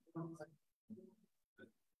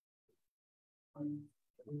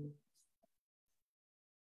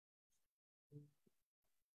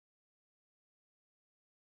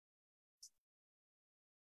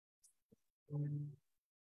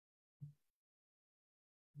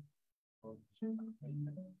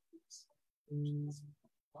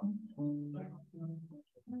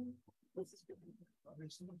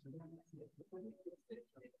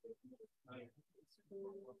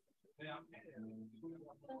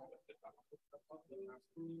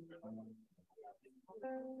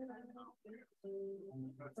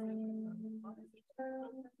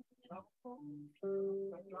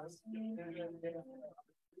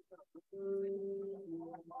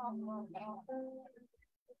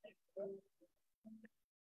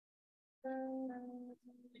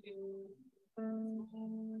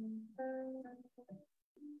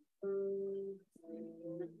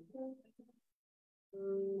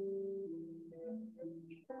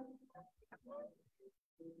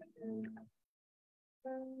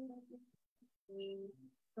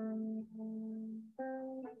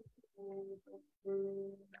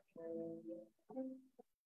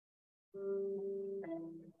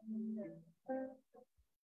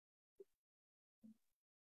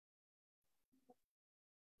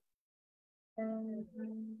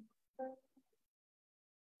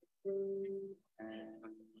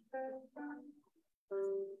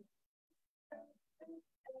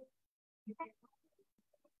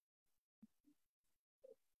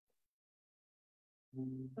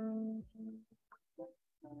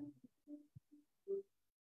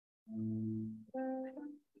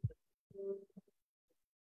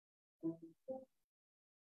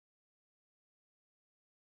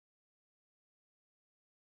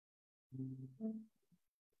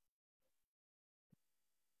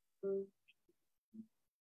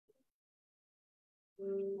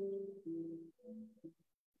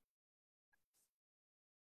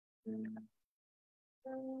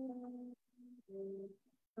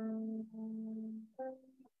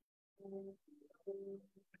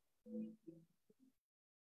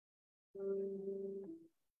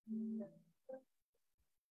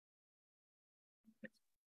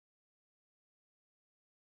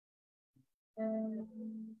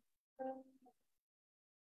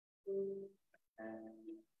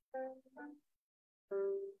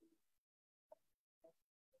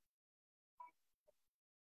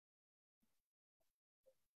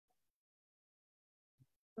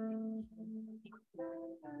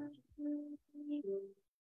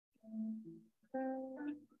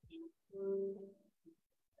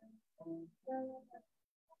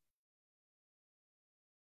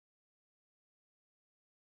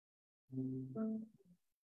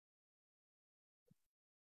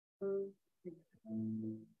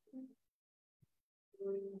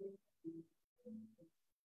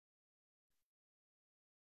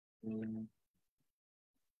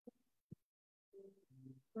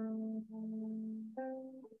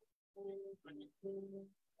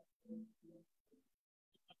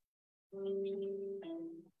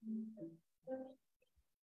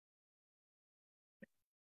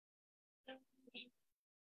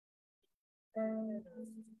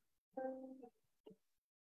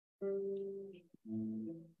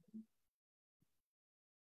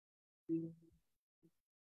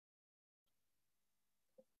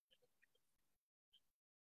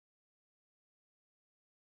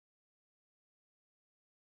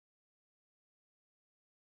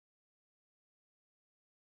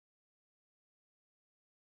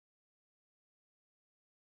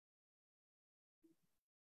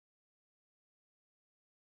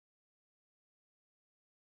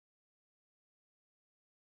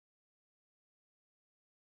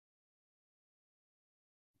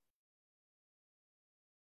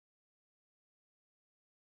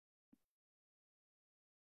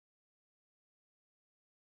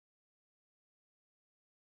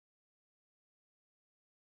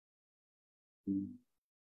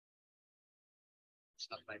 It's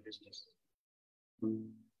not my business.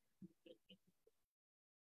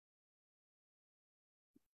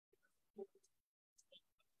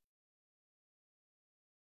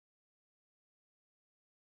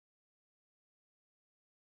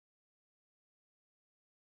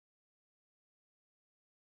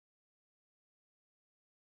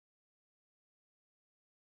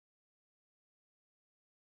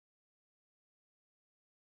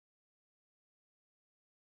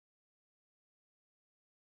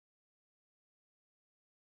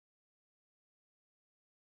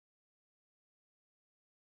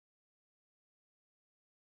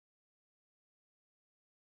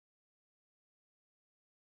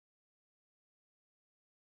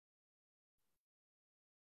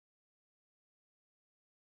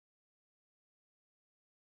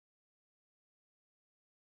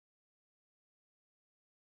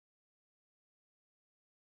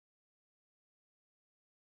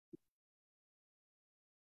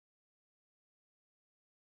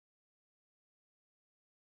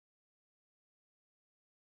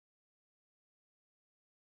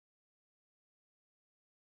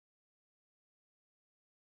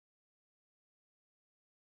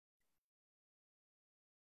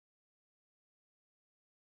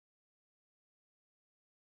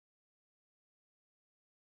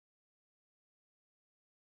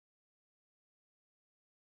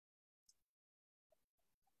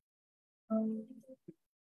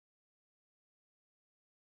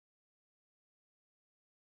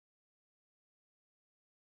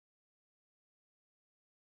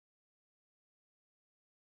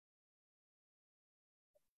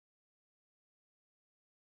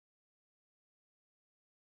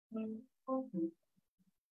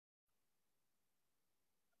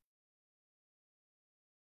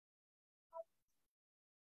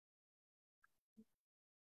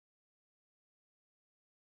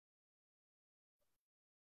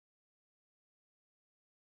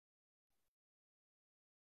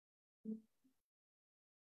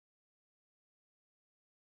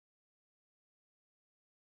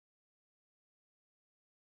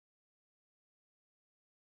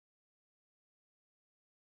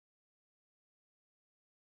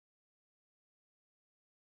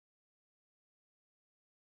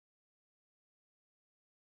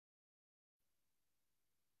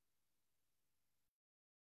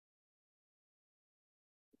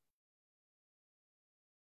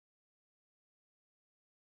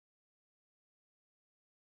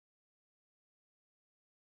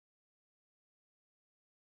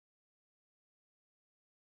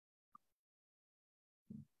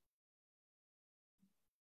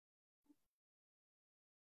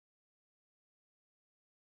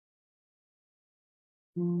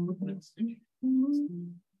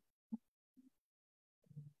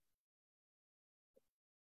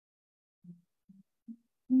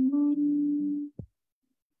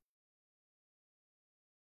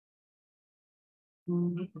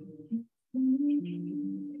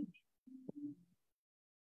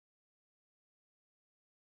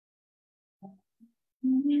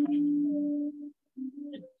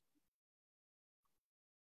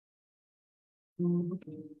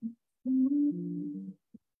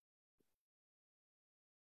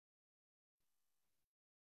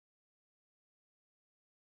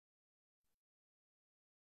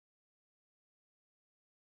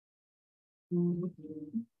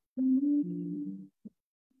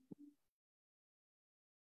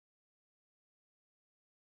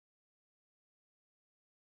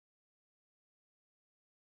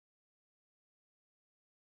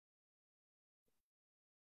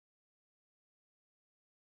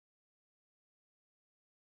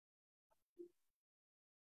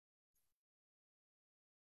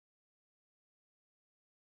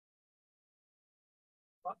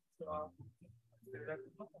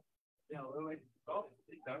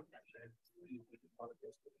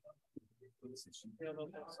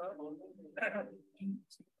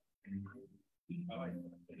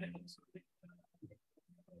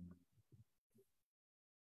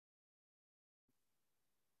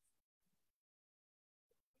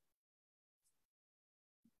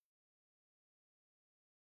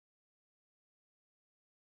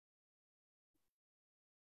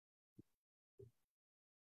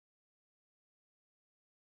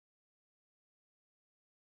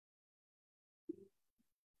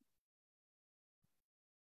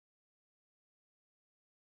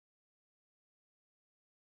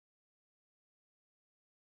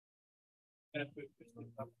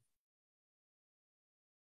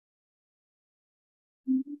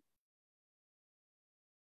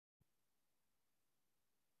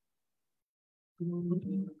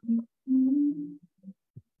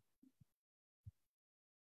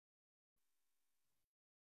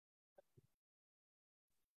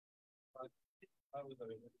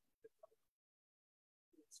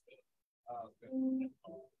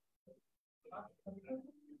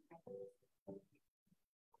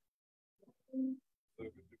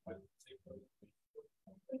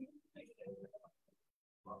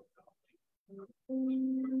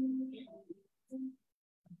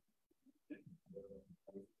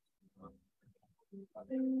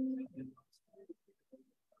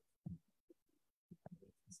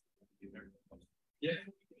 Yeah.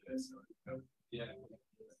 Yeah.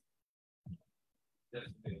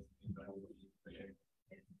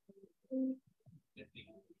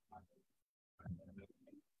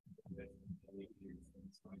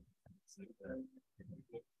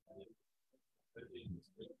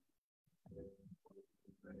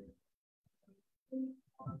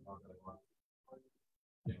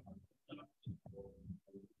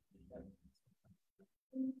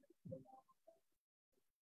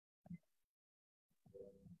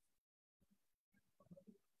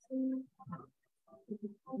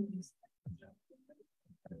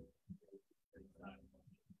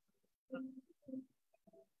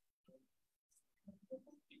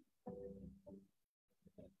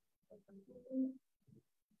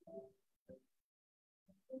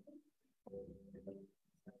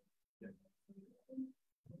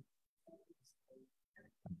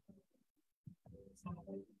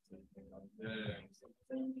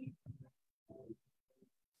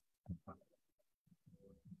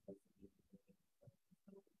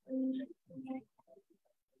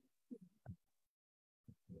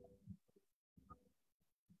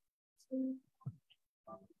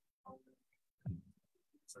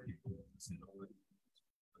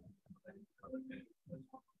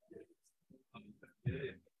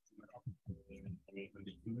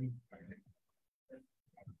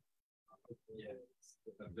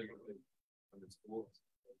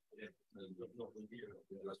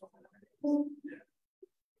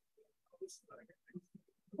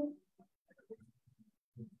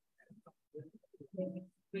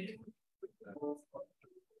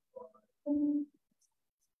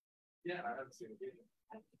 Yeah, absolutely.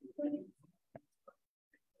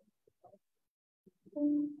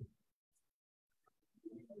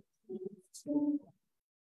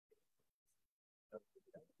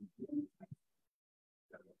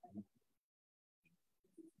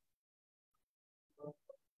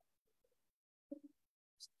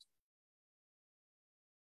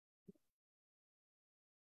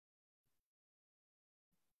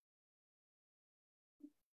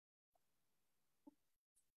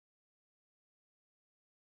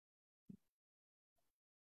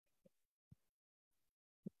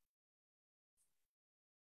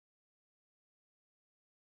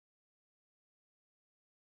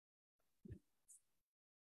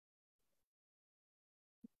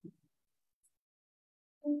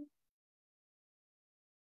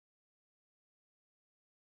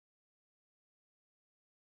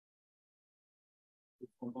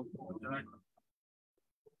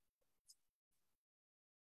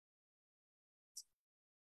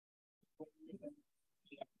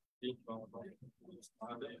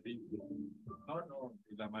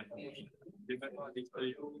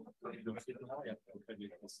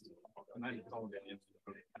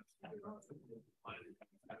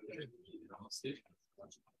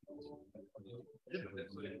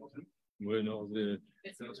 Oui, non,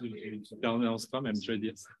 c'est pas même, je veux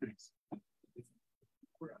dire.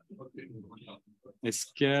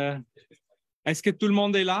 Est-ce que tout le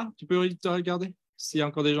monde est là? Tu peux te regarder s'il y a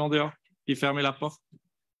encore des gens dehors qui ferment la porte.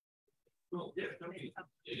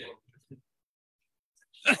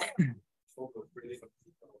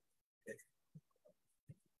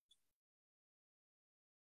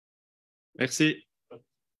 Merci.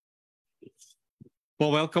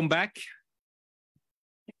 Well, welcome back.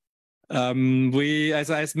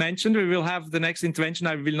 As mentioned, we will have the next intervention.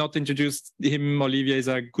 I will not introduce him. Olivier is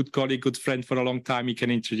a good colleague, good friend for a long time. He can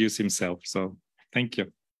introduce himself. So thank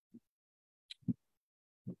you.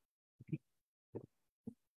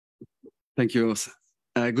 Thank you.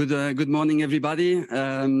 Good morning, everybody.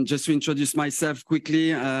 Just to introduce myself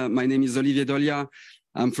quickly, my name is Olivier Doglia.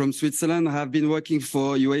 I'm from Switzerland. I have been working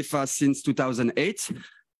for UEFA since 2008.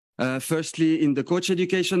 Firstly in the coach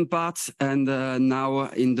education part, and now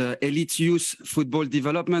in the elite youth football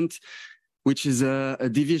development, which is a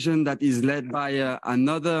division that is led by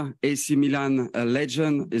another AC Milan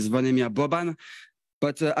legend, is Zvonimir Boban.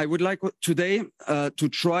 But I would like today to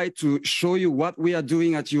try to show you what we are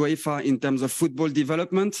doing at UEFA in terms of football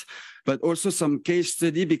development, but also some case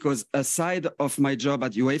study, because aside of my job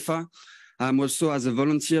at UEFA, I'm also as a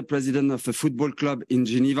volunteer president of a football club in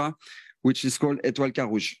Geneva, which is called Étoile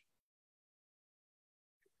Carouge.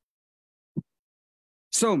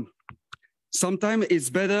 So sometimes it's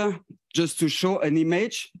better just to show an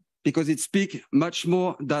image because it speaks much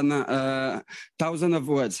more than thousands of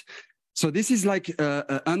words. So this is like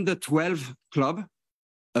a under 12 club,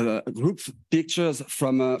 group pictures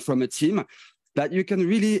from a team that you can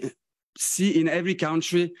really see in every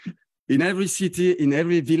country, in every city, in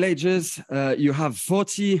every villages. You have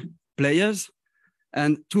 40 players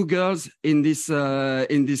and 2 girls in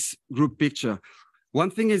this group picture.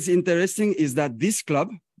 One thing is interesting is that this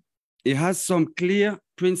club, it has some clear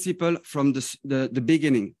principle from the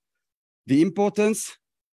beginning. The importance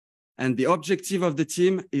and the objective of the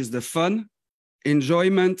team is the fun,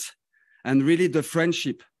 enjoyment, and really the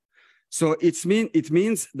friendship. So it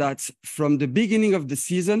means that from the beginning of the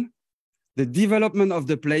season, the development of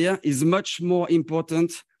the player is much more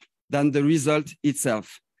important than the result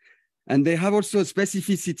itself. And they have also a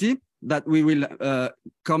specificity that we will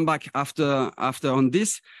come back after on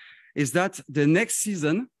this, is that the next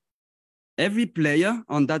season, every player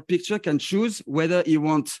on that picture can choose whether he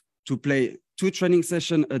wants to play 2 training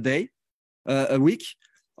sessions a week,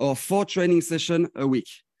 or 4 training sessions a week.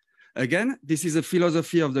 Again, this is a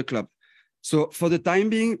philosophy of the club. So for the time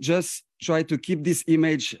being, just try to keep this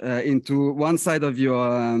image into one side of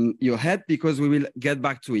your head, because we will get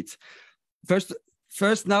back to it.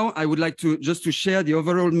 First now, I would like to share the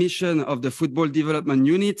overall mission of the Football Development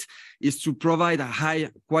Unit is to provide a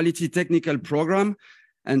high quality technical program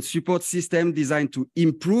and support system designed to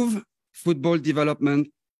improve football development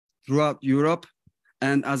throughout Europe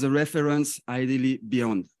and as a reference, ideally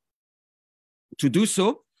beyond. To do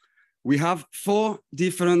so, we have 4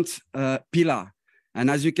 different pillars. And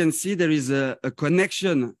as you can see, there is a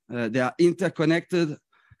connection. They are interconnected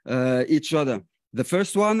each other. The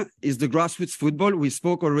first one is the grassroots football. We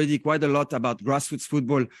spoke already quite a lot about grassroots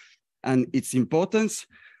football and its importance.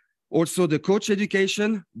 Also the coach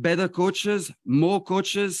education, better coaches, more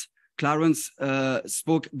coaches. Clarence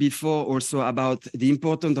spoke before also about the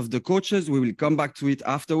importance of the coaches. We will come back to it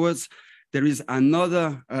afterwards. There is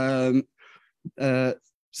another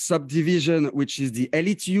subdivision, which is the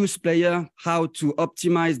elite youth player, how to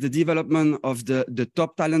optimize the development of the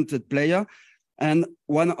top talented player. And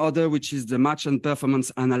one other, which is the match and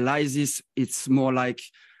performance analysis. It's more like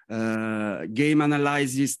game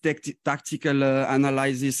analysis, tactical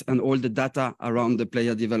analysis, and all the data around the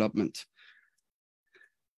player development.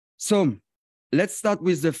 So let's start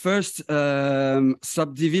with the first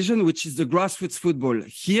subdivision, which is the grassroots football.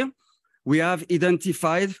 Here we have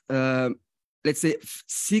identified, let's say,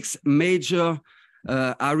 6 major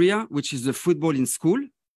areas, which is the football in school.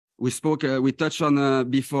 We touched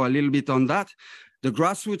on before a little bit on that. The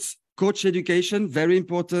grassroots coach education, very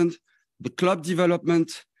important. The club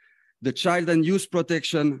development, the child and youth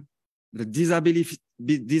protection, the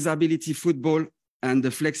disability football, and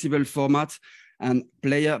the flexible format and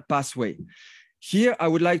player pathway. Here, I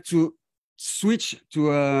would like to switch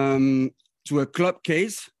to a club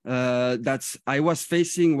case that I was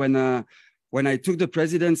facing when I took the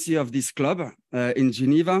presidency of this club in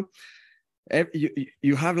Geneva.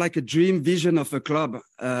 You have like a dream vision of a club,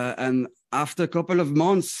 and after a couple of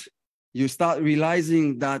months, you start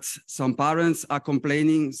realizing that some parents are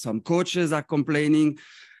complaining, some coaches are complaining.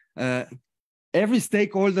 Every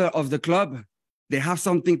stakeholder of the club, they have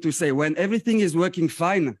something to say. When everything is working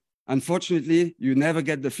fine, unfortunately, you never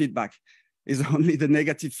get the feedback. It's only the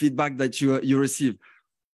negative feedback that you receive.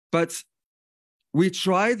 But we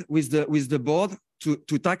tried with the board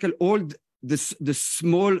to tackle all the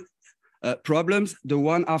small problems, the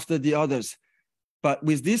one after the others. But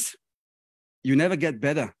with this, you never get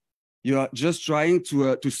better. You are just trying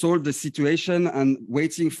to solve the situation and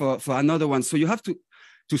waiting for another one. So you have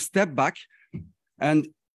to step back and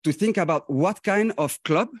to think about what kind of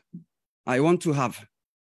club I want to have.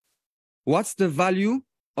 What's the value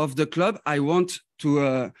of the club I want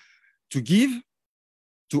to give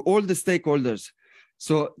to all the stakeholders?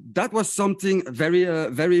 So that was something very,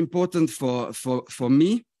 very important for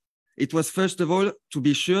me. It was, first of all, to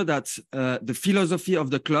be sure that the philosophy of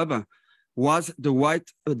the club was the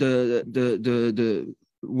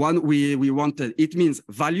one we wanted. It means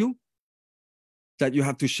value that you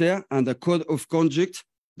have to share and a code of conduct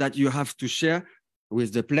that you have to share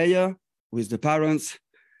with the player, with the parents,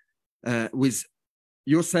 with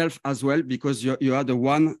yourself as well, because you are the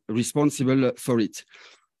one responsible for it.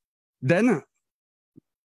 Then,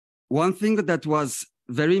 one thing that was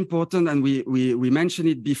very important, and we mentioned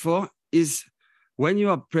it before, is when you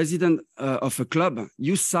are president of a club,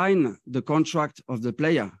 you sign the contract of the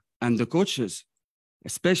player and the coaches,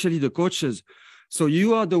 especially the coaches. So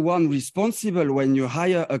you are the one responsible when you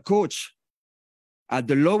hire a coach at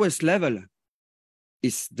the lowest level,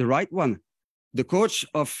 is the right one. the coach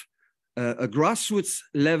of a grassroots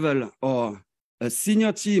level or a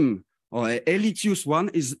senior team or an elite youth one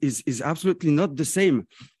is absolutely not the same.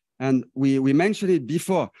 And we mentioned it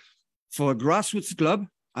before. For a grassroots club,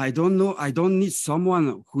 I don't need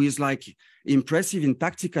someone who is like impressive in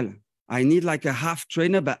tactical. I need like a half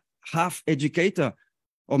trainer, but half educator,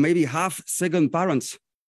 or maybe half second parents.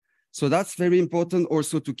 So that's very important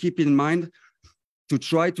also to keep in mind to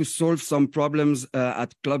try to solve some problems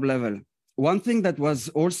at club level. One thing that was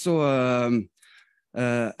also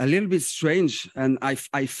a little bit strange, and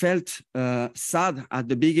I felt sad at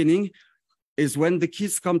the beginning, is when the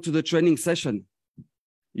kids come to the training session.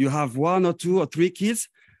 You have 1 or 2 or 3 kids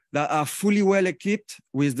that are fully well equipped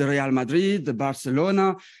with the Real Madrid, the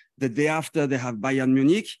Barcelona. The day after they have Bayern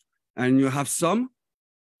Munich, and you have some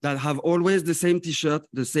that have always the same t-shirt,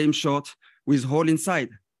 the same short with hole inside.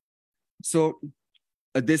 So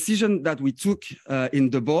a decision that we took in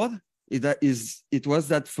the board it was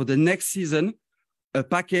that for the next season, a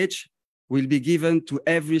package will be given to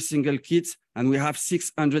every single kid, and we have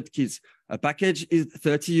 600 kids. A package is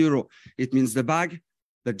 30 euro. It means the bag,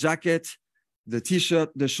 the jacket, the t-shirt,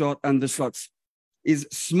 the short, and the socks. It's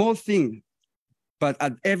small thing, but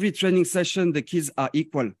at every training session, the kids are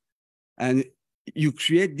equal. And you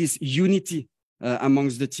create this unity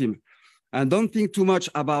amongst the team. And don't think too much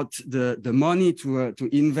about the money to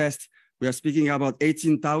invest. We are speaking about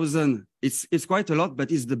 18,000. It's quite a lot,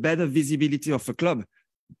 but it's the better visibility of a club.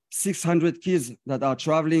 600 kids that are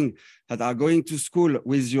traveling, that are going to school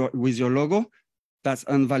with your logo, that's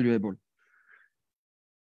invaluable.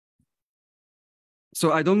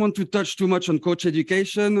 So I don't want to touch too much on coach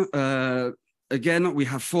education. Again, we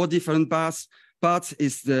have 4 different parts. Part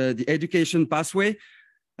is the education pathway.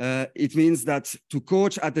 It means that to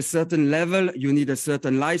coach at a certain level, you need a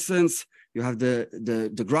certain license. You have the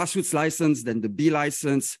grassroots license, then the B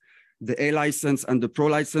license, the A license, and the pro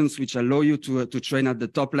license, which allow you to train at the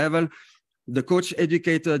top level. The coach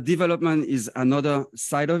educator development is another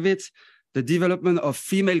side of it. The development of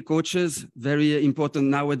female coaches, very important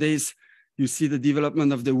nowadays. You see the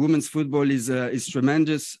development of the women's football is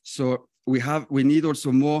tremendous. So we need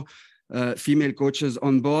also more female coaches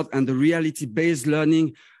on board, and the reality-based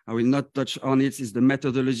learning, I will not touch on it, is the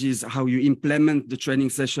methodologies, how you implement the training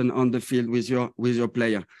session on the field with your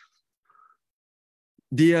player.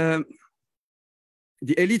 The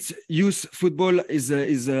elite youth football is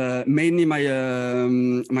mainly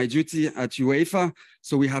my duty at UEFA.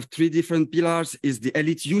 So we have 3 different pillars. Is the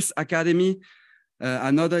Elite Youth Academy.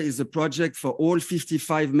 Another is a project for all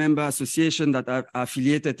 55 member associations that are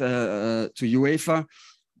affiliated to UEFA.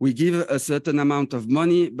 We give a certain amount of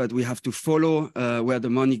money, but we have to follow where the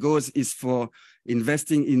money goes is for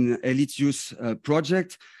investing in elite youth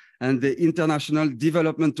project, and the international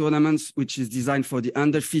development tournaments, which is designed for the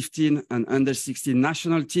under 15 and under 16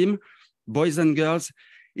 national team, boys and girls,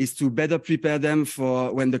 is to better prepare them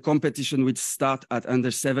for when the competition will start at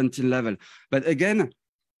under 17 level. But again,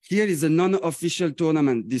 here is a non-official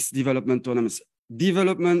tournament, this development tournaments.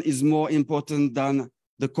 Development is more important than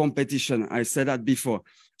the competition. I said that before.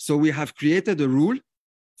 So we have created a rule,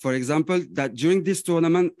 for example, that during this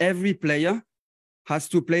tournament, every player has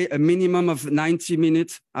to play a minimum of 90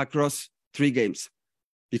 minutes across 3 games,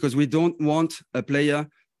 because we don't want a player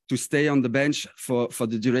to stay on the bench for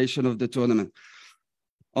the duration of the tournament.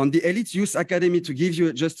 On the Elite Youth Academy, to give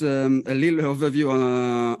you just a little overview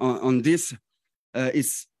on this,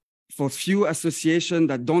 it's for few associations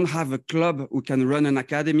that don't have a club who can run an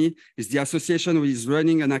academy. Is the association who is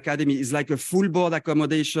running an academy is like a full board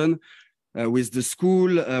accommodation with the school,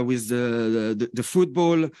 with the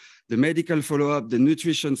football, the medical follow-up, the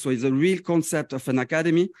nutrition. So it's a real concept of an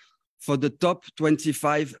academy for the top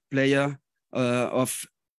 25 player of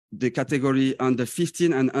the category under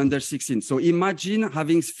 15 and under 16. So imagine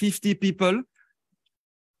having 50 people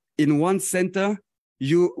in one center.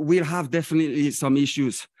 You will have definitely some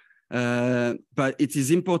issues. But it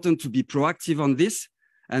is important to be proactive on this.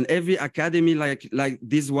 And every academy like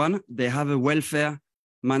this one, they have a welfare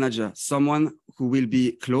manager, someone who will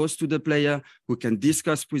be close to the player, who can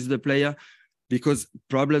discuss with the player, because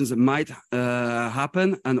problems might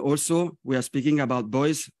happen. And also, we are speaking about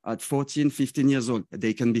boys at 14, 15 years old.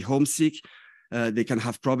 They can be homesick. They can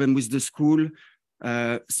have problems with the school.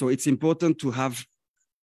 So it's important to have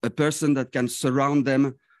a person that can surround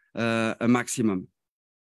them a maximum.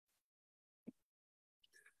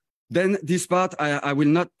 Then this part, I will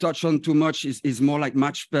not touch on too much, is more like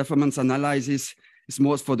match performance analysis. It's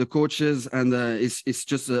more for the coaches, and it's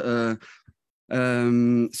just some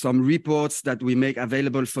reports that we make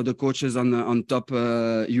available for the coaches on top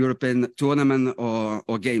European tournament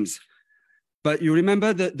or games. But you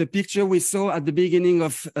remember the picture we saw at the beginning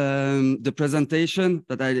of the presentation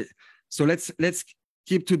so let's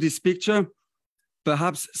keep to this picture.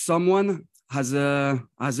 Perhaps someone has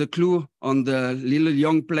a clue on the little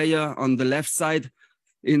young player on the left side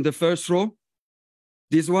in the first row.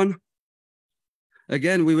 This one.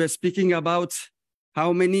 Again, we were speaking about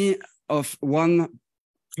how many of one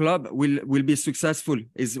club will be successful,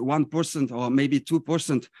 is 1% or maybe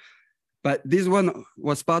 2%. But this one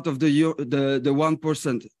was part of the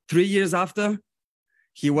 1%. 3 years after,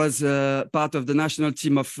 he was part of the national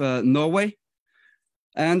team of Norway.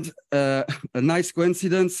 And a nice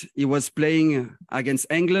coincidence, he was playing against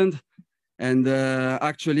England. And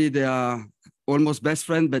actually, they are almost best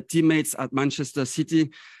friends, but teammates at Manchester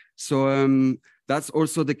City. So that's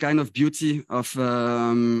also the kind of beauty of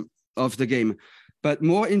the game. But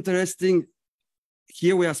more interesting,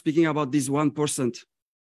 here we are speaking about this 1%.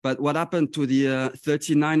 But what happened to the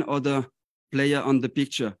 39 other players on the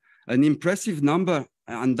picture? An impressive number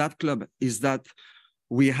on that club is that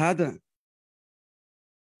we had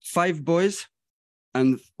 5 boys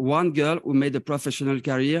and 1 girl who made a professional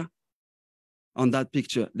career on that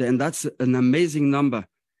picture. And that's an amazing number.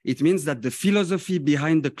 It means that the philosophy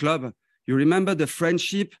behind the club, you remember the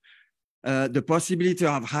friendship, the possibility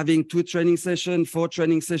of having 2 training sessions, 4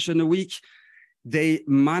 training sessions a week, they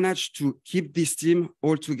managed to keep this team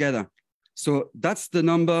all together. So that's the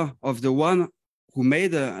number of the one who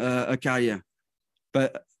made a career.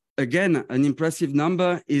 But again, an impressive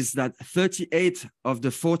number is that 38 of the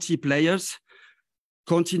 40 players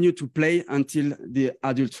continue to play until the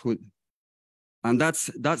adulthood. And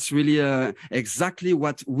that's really exactly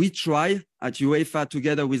what we try at UEFA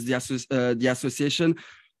together with the association,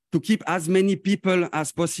 to keep as many people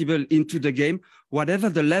as possible into the game, whatever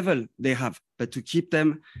the level they have, but to keep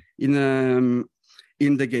them in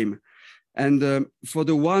the game. And for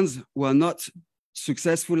the ones who are not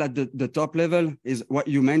successful at the top level, is what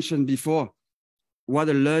you mentioned before. What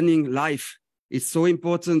a learning life. It's so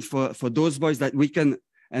important for those boys that we can,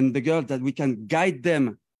 and the girls, that we can guide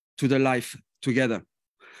them to the life together.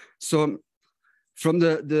 So from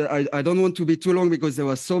I don't want to be too long because there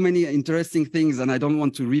were so many interesting things and I don't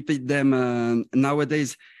want to repeat them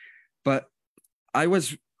nowadays, but I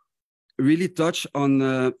was really touched on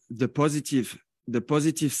the positive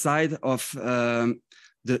side of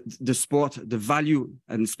the sport, the value,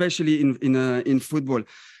 and especially in football.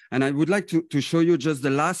 And I would like to show you just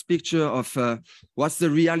the last picture of what's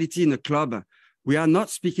the reality in a club. We are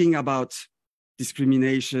not speaking about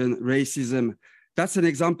discrimination, racism. That's an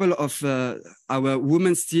example of our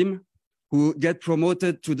women's team who get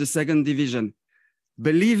promoted to the 2nd division.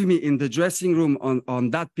 Believe me, in the dressing room on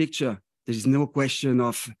that picture, there is no question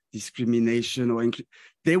of discrimination or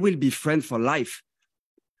they will be friends for life.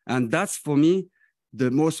 And that's, for me, the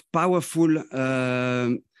most powerful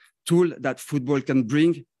tool that football can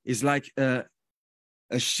bring, is like a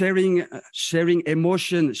sharing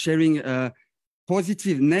emotion, sharing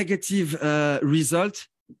positive, negative result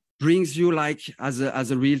brings you like as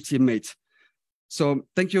a real teammate. So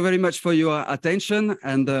thank you very much for your attention,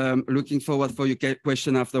 and looking forward for your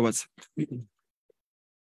question afterwards.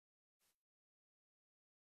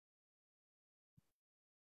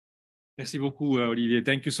 Merci beaucoup, Olivier.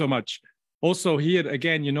 Thank you so much. Also here,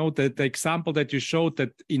 again, you know, the example that you showed,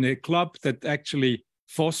 that in a club that actually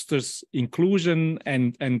fosters inclusion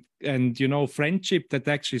and you know, friendship, that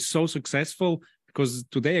actually is so successful, because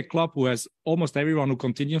today a club who has almost everyone who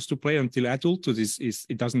continues to play until adulthood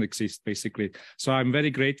it doesn't exist, basically. So I'm very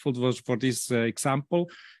grateful for this example,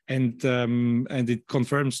 and it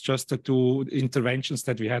confirms just the 2 interventions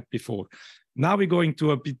that we had before. Now we're going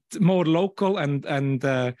to a bit more local and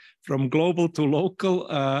from global to local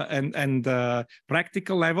and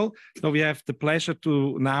practical level. So we have the pleasure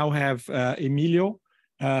to now have Emilio,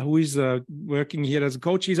 who is working here as a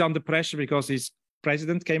coach. He's under pressure because his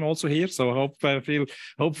president came also here. So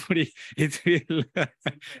hopefully it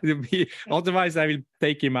will be, otherwise I will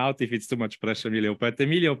take him out if it's too much pressure, Emilio. But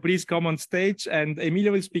Emilio, please come on stage, and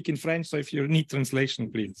Emilio will speak in French. So if you need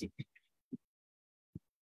translation, please.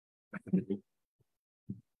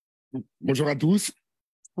 Bonjour à tous.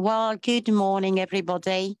 Well, good morning,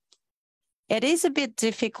 everybody. It is a bit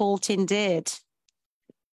difficult indeed.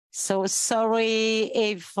 So sorry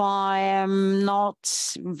if I am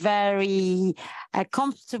not very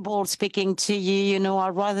comfortable speaking to you. You know,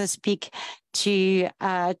 I'd rather speak to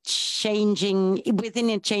within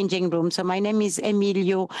a changing room. So my name is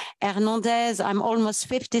Emilio Hernandéz. I'm almost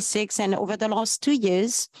 56, and over the last 2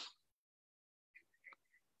 years,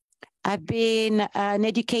 I've been an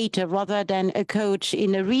educator rather than a coach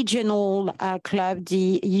in a regional club,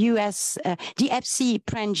 the FC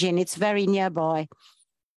Prangins. It's very nearby.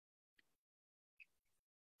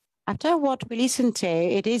 After what we listened to,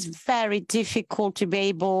 it is very difficult to be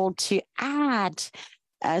able to add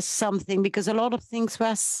something because a lot of things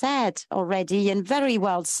were said already and very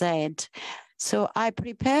well said. So I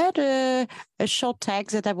prepared a short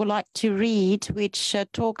text that I would like to read, which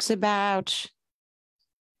talks about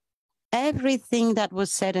everything that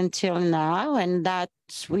was said until now and that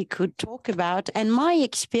we could talk about, and my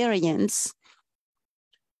experience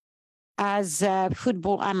as a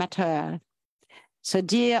football amateur. So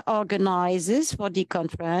dear organizers for the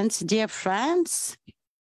conference, dear friends,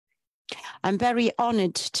 I'm very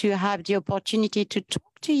honored to have the opportunity to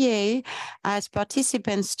talk to you as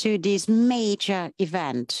participants to this major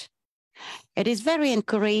event. It is very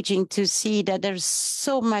encouraging to see that there's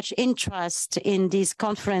so much interest in this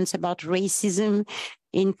conference about racism,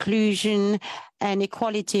 inclusion, and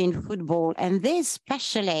equality in football. And this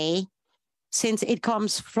especially since it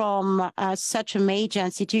comes from such a major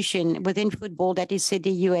institution within football that is the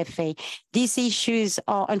UEFA. These issues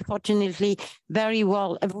are unfortunately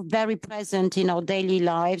very present in our daily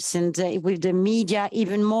lives and with the media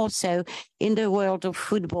even more so in the world of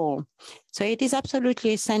football. So it is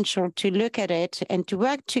absolutely essential to look at it and to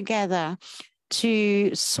work together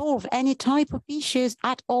to solve any type of issues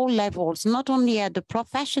at all levels, not only at the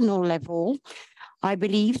professional level. I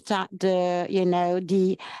believe that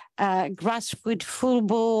the grassroots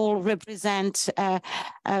football represents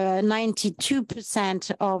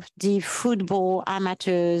 92% of the football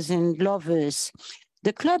amateurs and lovers.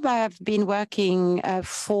 The club I have been working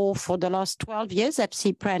for the last 12 years,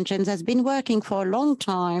 FC Prangins, has been working for a long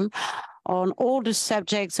time on all the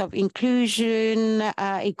subjects of inclusion,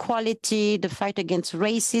 equality, the fight against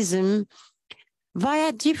racism,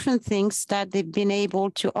 via different things that they've been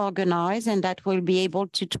able to organize and that we'll be able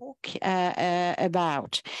to talk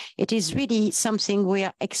about. It is really something we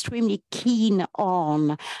are extremely keen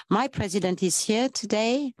on. My president is here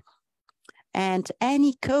today, and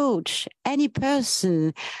any coach, any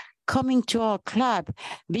person coming to our club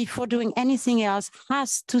before doing anything else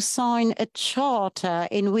has to sign a charter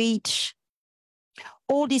in which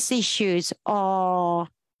all these issues are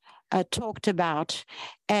talked about.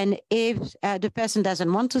 And if the person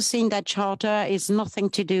doesn't want to sign that charter, it's nothing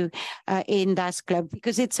to do in that club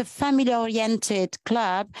because it's a family-oriented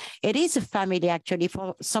club. It is a family, actually,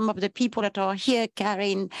 for some of the people that are here,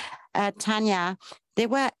 Karin, Tanya. They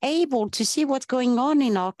were able to see what's going on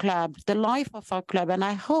in our club, the life of our club. And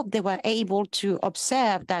I hope they were able to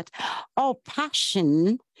observe that our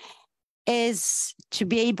passion is to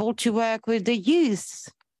be able to work with the youth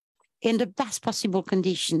in the best possible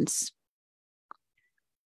conditions.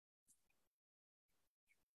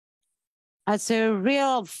 As a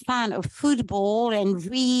real fan of football and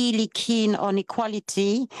really keen on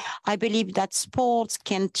equality, I believe that sports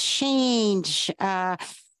can change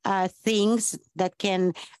things, that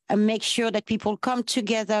can make sure that people come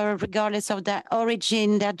together regardless of their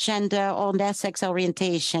origin, their gender, or their sex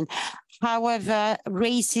orientation. However,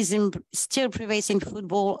 racism still prevails in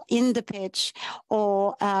football, in the pitch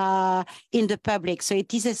or in the public. So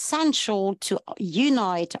it is essential to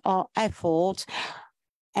unite our efforts.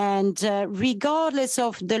 And regardless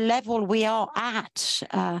of the level we are at,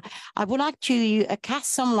 I would like to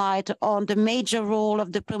cast some light on the major role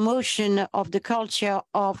of the promotion of the culture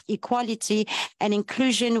of equality and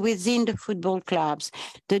inclusion within the football clubs,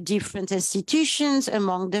 the different institutions,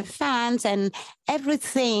 among the fans, and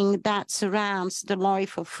everything that surrounds the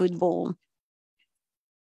life of football.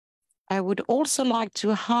 I would also like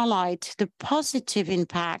to highlight the positive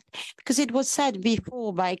impact, because it was said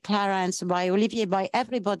before by Clarence, by Olivier, by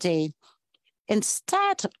everybody.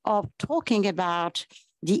 Instead of talking about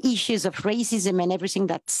the issues of racism and everything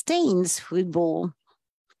that stains football,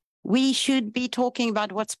 we should be talking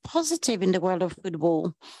about what's positive in the world of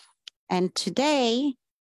football. And today,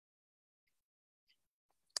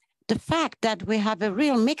 the fact that we have a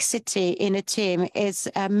real mixity in a team is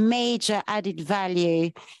a major added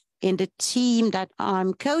value. In the team that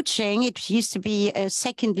I'm coaching, it used to be a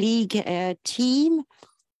second league team.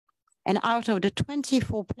 And out of the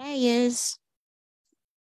 24 players,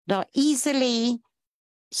 there are easily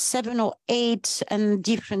 7 or 8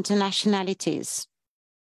 different nationalities.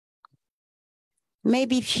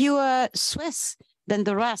 Maybe fewer Swiss than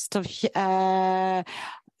the rest of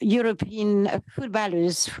European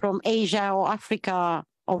footballers from Asia or Africa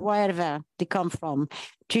or wherever they come from.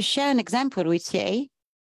 To share an example with you,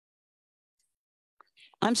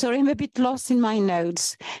 I'm sorry, I'm a bit lost in my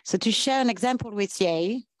notes. So to share an example with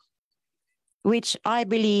you, which I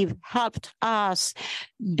believe helped us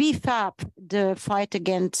beef up the fight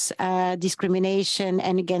against discrimination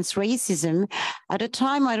and against racism. At a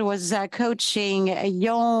time I was coaching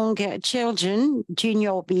young children,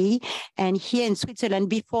 junior B, and here in Switzerland,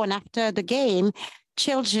 before and after the game,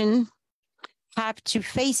 children have to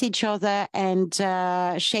face each other and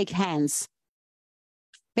shake hands.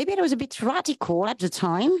 Maybe it was a bit radical at the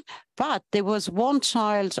time, but there was one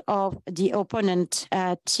child of the opponent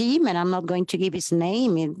team, and I'm not going to give his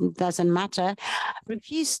name, it doesn't matter,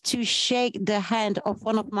 refused to shake the hand of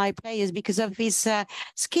one of my players because of his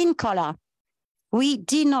skin color. We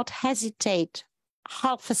did not hesitate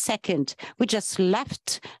half a second. We just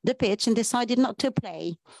left the pitch and decided not to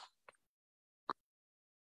play.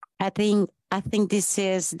 I think this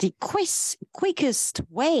is the quickest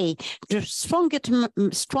way, the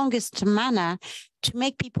strongest manner to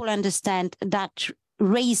make people understand that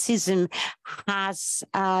racism has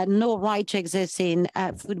no right to exist in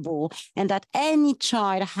football, and that any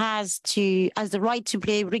child has the right to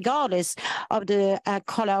play regardless of the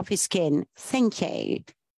color of his skin. Thank you.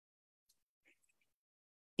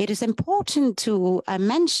 It is important to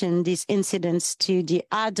mention these incidents to the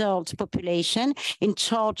adult population in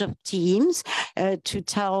charge of teams, to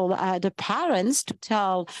tell the parents, to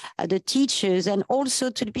tell the teachers, and also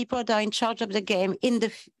to the people that are in charge of the game in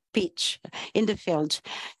the pitch, in the field.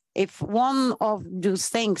 If one of those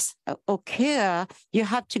things occur, you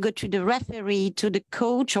have to go to the referee, to the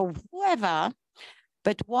coach, or whoever,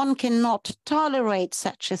 but one cannot tolerate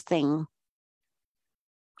such a thing.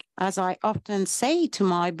 As I often say to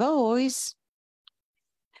my boys,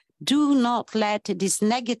 do not let this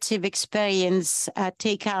negative experience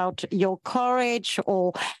take out your courage,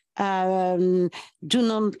 or do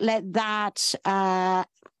not let that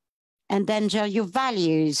endanger your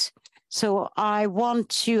values. So I want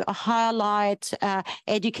to highlight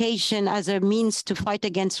education as a means to fight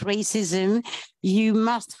against racism. You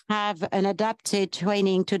must have an adapted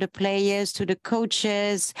training to the players, to the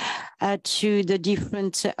coaches, to the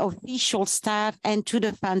different official staff, and to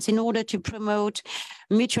the fans in order to promote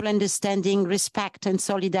mutual understanding, respect, and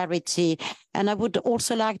solidarity. And I would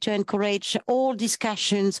also like to encourage all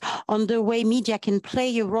discussions on the way media can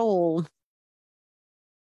play a role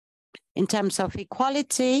in terms of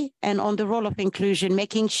equality and on the role of inclusion,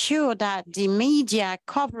 making sure that the media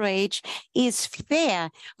coverage is fair,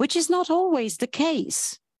 which is not always the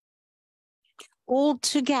case.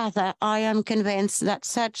 Altogether, I am convinced that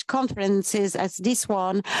such conferences as this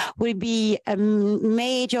one will be a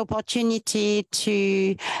major opportunity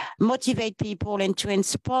to motivate people and to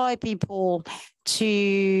inspire people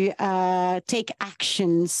to take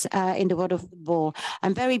actions in the world of football.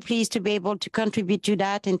 I'm very pleased to be able to contribute to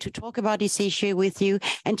that and to talk about this issue with you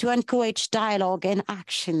and to encourage dialogue and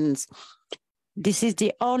actions. This is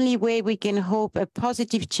the only way we can hope a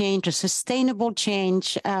positive change, a sustainable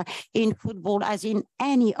change in football as in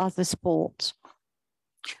any other sport,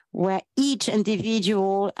 where each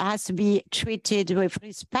individual has to be treated with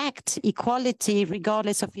respect, equality,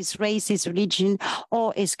 regardless of his race, his religion,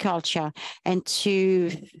 or his culture. And to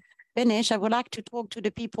finish, I would like to talk to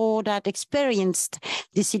the people that experienced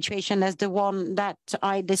this situation as the one that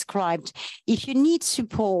I described. If you need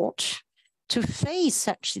support to face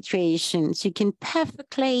such situations, you can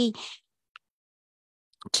perfectly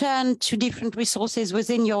turn to different resources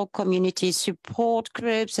within your community, support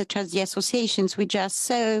groups such as the associations we just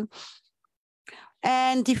saw,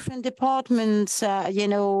 and different departments,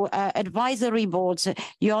 advisory boards.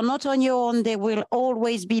 You are not on your own. There will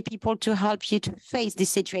always be people to help you to face this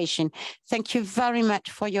situation. Thank you very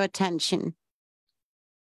much for your attention.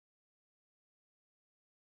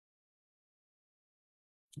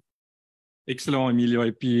 Excellent, Emilio,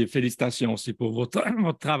 et puis félicitations aussi pour votre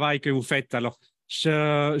travail que vous faites. Alors,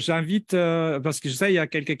 j'invite, parce que je sais, il y a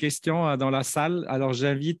quelques questions dans la salle, alors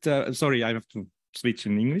j'invite, sorry, I have to switch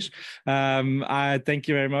in English. Thank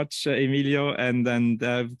you very much, Emilio, and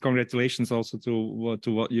congratulations also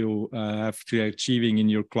to what you have to achieving in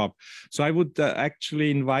your club. So I would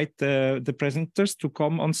actually invite the presenters to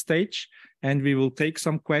come on stage, and we will take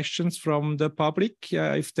some questions from the public,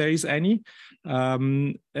 if there is any.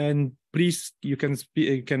 And please, you can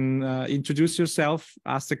introduce yourself,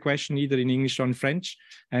 ask the question either in English or in French,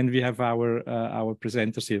 and we have our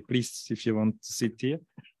presenters here. Please, if you want to sit here.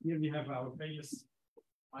 Here we have our famous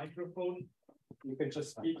microphone. You can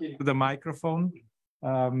just speak into the microphone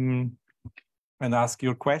and ask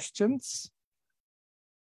your questions.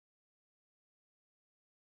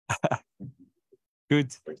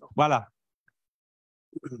 Good. Voila.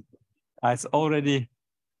 It's already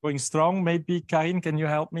going strong. Maybe, Karine, can you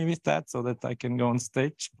help me with that so that I can go on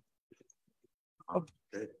stage?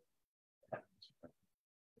 Okay.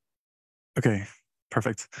 Okay,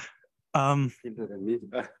 perfect. Working.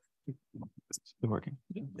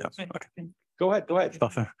 Yeah. Okay. Go ahead.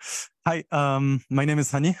 Hi, my name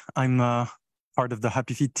is Hani. I'm part of the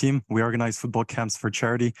Happy Feet team. We organize football camps for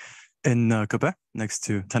charity in Quebec, next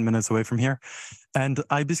to 10 minutes away from here. And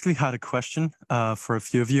I basically had a question for a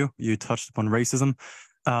few of you. You touched upon racism.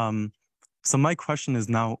 So my question is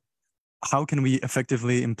now, how can we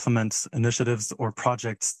effectively implement initiatives or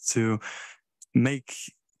projects to make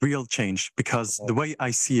real change? Because the way I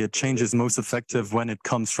see it, change is most effective when it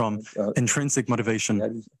comes from intrinsic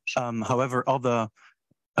motivation. However, all the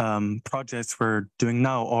projects we're doing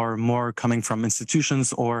now are more coming from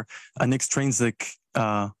institutions or an extrinsic,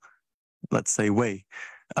 let's say, way.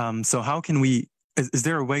 So how can we, is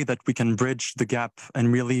there a way that we can bridge the gap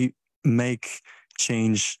and really make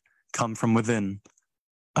change come from within?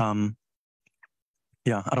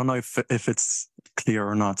 Yeah, I don't know if it's clear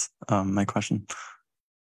or not, my question.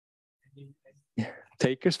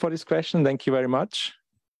 Takers for this question, thank you very much.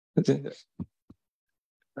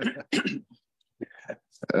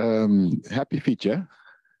 Happy feet, yeah?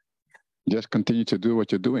 Just continue to do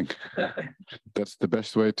what you're doing. That's the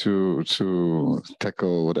best way to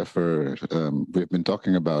tackle whatever we've been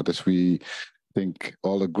talking about. As we think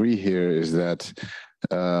all agree here is that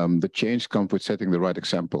the change comes with setting the right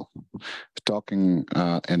example, talking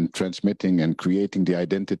and transmitting and creating the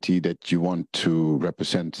identity that you want to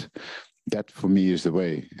represent. That for me is the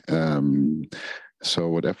way. So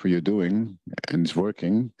whatever you're doing and it's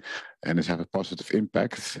working and it's have a positive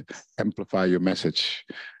impact, amplify your message,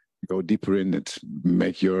 go deeper in it,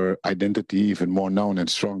 make your identity even more known and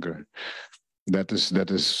stronger. That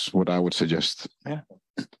is what I would suggest. Yeah.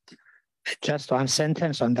 Just one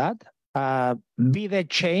sentence on that. Be the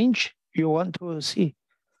change you want to see.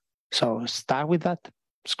 So start with that.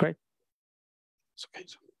 It's great. It's okay.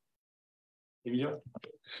 Emilio?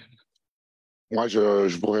 Moi, je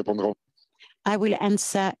vous répondrai. I will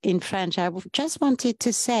answer in French. I just wanted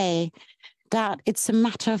to say that it's a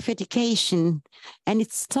matter of education, and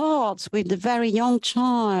it starts with the very young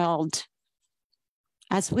child.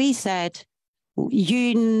 As we said,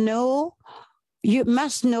 you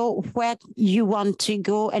must know where you want to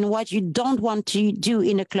go and what you don't want to do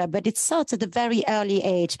in a club, but it starts at a very early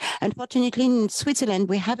age. Unfortunately, in Switzerland,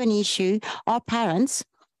 we have an issue. Our parents,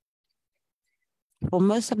 for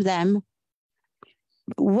most of them,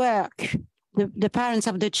 work, the parents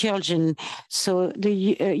of the children. So the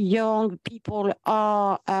young people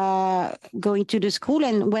are going to the school,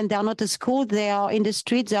 and when they're not at school, they are in the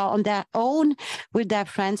streets, they are on their own with their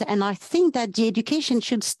friends. And I think that the education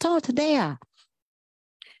should start there.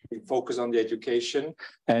 We focus on the education,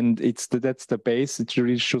 and that's the base. It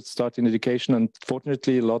really should start in education.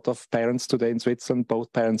 Unfortunately, a lot of parents today in Switzerland,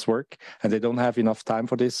 both parents work, and they don't have enough time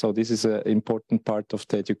for this. So this is an important part of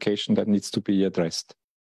the education that needs to be addressed.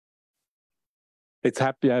 It's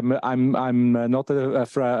happy. I'm not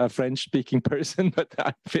a French-speaking person, but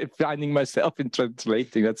I'm finding myself in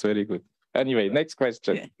translating. That's very good. Anyway, next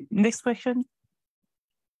question. Next question.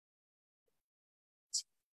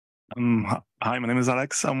 Hi, my name is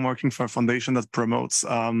Alex. I'm working for a foundation that promotes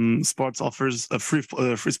sports offers, free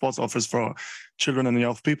sports offers for children and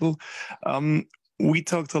young people. We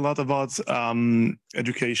talked a lot about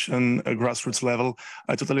education, grassroots level.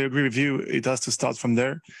 I totally agree with you. It has to start from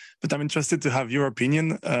there. But I'm interested to have your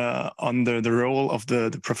opinion on the role of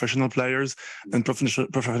the professional players and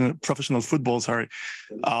professional football,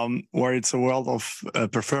 where it's a world of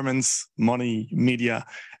performance, money, media.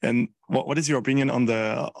 And what is your opinion on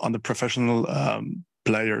the professional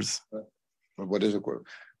players? What is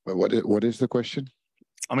the question?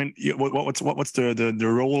 I mean, what's the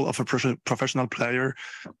role of a professional player?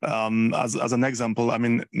 As an example, I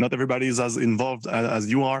mean, not everybody is as involved as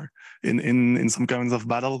you are in some kinds of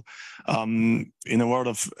battle. In a world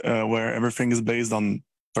of where everything is based on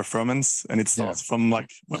performance, and it starts from like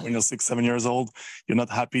when you're 6, 7 years old, you're not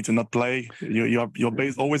happy to not play. You're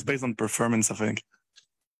always based on performance, I think.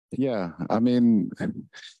 Yeah, I mean,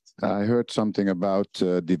 I heard something about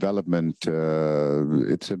development.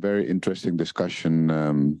 It's a very interesting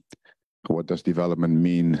discussion. What does development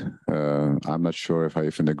mean? I'm not sure if I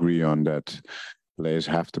even agree on that. Players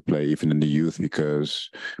have to play even in the youth,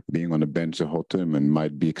 because being on the bench the whole tournament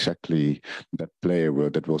might be exactly that player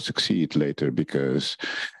that will succeed later, because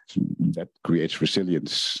that creates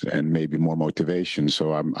resilience and maybe more motivation.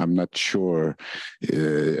 So I'm not sure.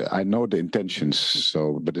 I know the intentions.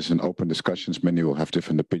 So, but it's an open discussions. Many will have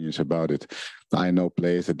different opinions about it. I know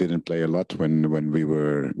players that didn't play a lot when we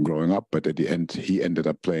were growing up, but at the end he ended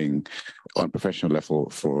up playing on professional level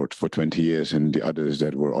for 20 years, and the others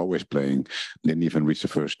that were always playing didn't even reach the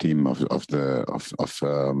first team of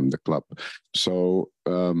the club. So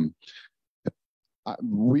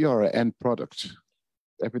we are an end product.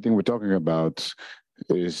 Everything we're talking about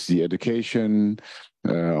is the education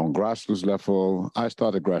on grassroots level. I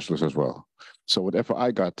started grassroots as well. So whatever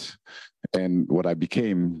I got and what I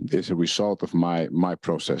became is a result of my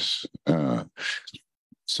process.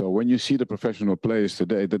 So when you see the professional players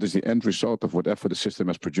today, that is the end result of whatever the system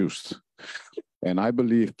has produced. And I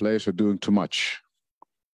believe players are doing too much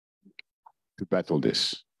to battle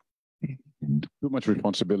this. Too much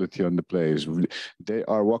responsibility on the players. They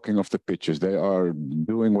are walking off the pitches. They are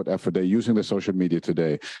doing whatever. They're using the social media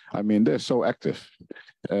today. I mean, they're so active.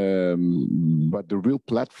 But the real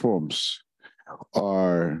platforms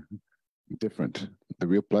are different. The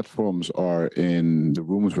real platforms are in the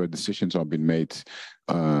rooms where decisions are being made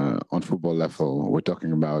on football level. We're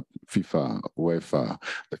talking about FIFA, UEFA,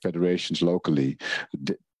 the federations locally.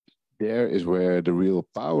 There is where the real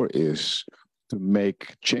power is to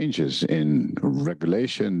make changes in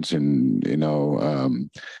regulations, in I'm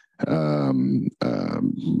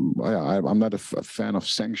not a fan of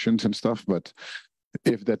sanctions and stuff, but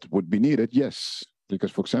if that would be needed, yes.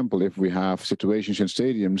 Because, for example, if we have situations in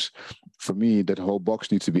stadiums, for me, that whole box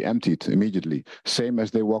needs to be emptied immediately. Same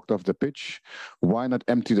as they walked off the pitch. Why not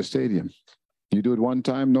empty the stadium? You do it one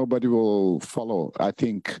time, nobody will follow, I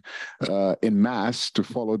think, in mass to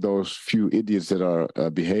follow those few idiots that are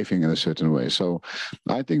behaving in a certain way. So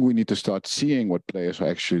I think we need to start seeing what players are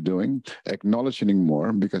actually doing, acknowledging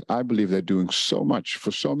more, because I believe they're doing so much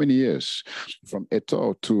for so many years, from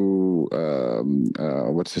Eto'o to,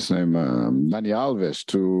 what's his name, Dani Alves,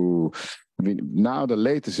 to... now the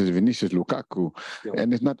latest is Vinicius Lukaku,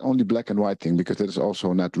 and it's not only black and white thing, because that is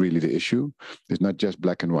also not really the issue. It's not just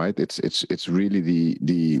black and white. It's really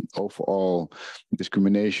the overall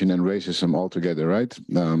discrimination and racism altogether, right?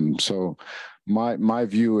 So my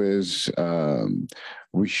view is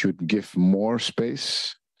we should give more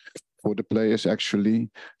space for the players, actually,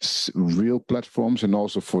 real platforms, and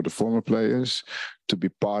also for the former players to be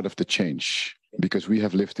part of the change, because we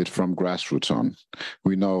have lived it from grassroots on.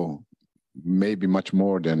 We know maybe much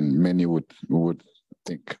more than many would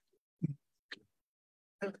think.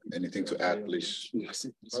 Anything to add, please?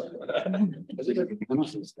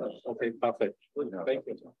 Okay, perfect. Thank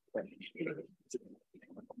you.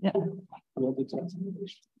 Yeah.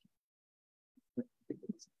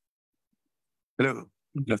 Hello.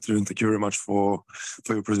 Good afternoon. Thank you very much for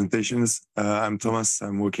your presentations. I'm Thomas.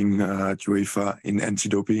 I'm working at UEFA in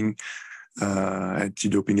anti-doping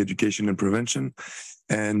education and prevention.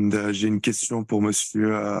 And j'ai une question pour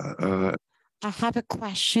Monsieur. I have a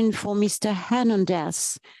question for Mr.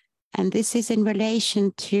 Hernandéz, and this is in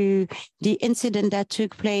relation to the incident that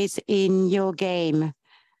took place in your game.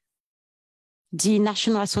 The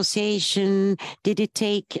National Association, did it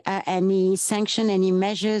take any sanction, any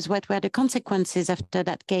measures? What were the consequences after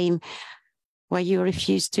that game where you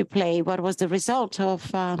refused to play? What was the result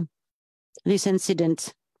of this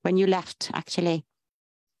incident when you left, actually?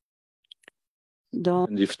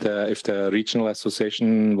 And if the regional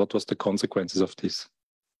association, what was the consequences of this?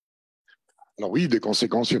 Alors oui, des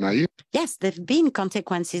conséquences, il y en a eu. Yes, there have been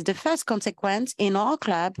consequences. The first consequence in our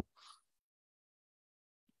club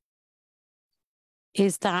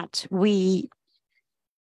is that we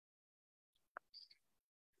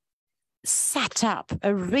set up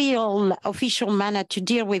a real official manner to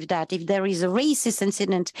deal with that. If there is a racist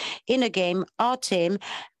incident in a game, our team,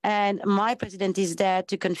 and my president is there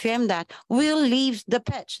to confirm that, we'll leave the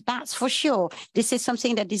pitch. That's for sure. This is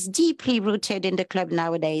something that is deeply rooted in the club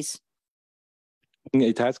nowadays.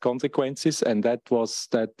 It has consequences, and that was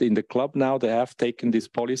that in the club now they have taken this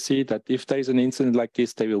policy that if there is an incident like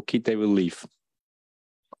this, they will leave.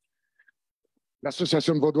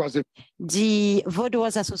 L'association vaudoise. The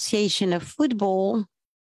Vaudoise Association of Football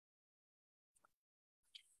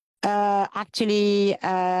actually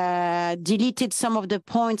deleted some of the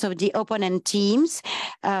points of the opponent teams.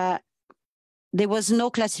 There was no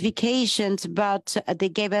classifications, but they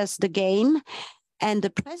gave us the game. And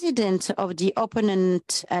the president of the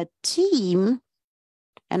opponent team,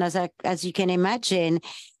 and as you can imagine,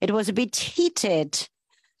 it was a bit heated,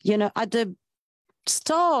 you know, at the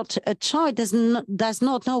start, a child does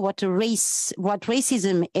not know what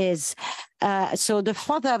racism is. So the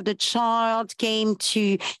father of the child came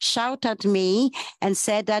to shout at me and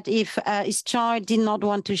said that if his child did not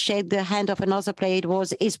want to shake the hand of another player, it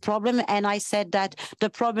was his problem. And I said that the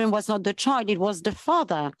problem was not the child, it was the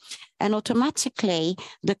father. And automatically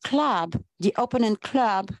the club, the opponent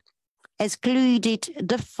club, excluded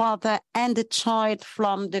the father and the child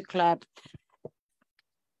from the club.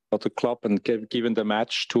 The club and given the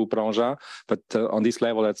match to Prangins, but on this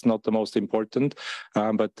level, that's not the most important.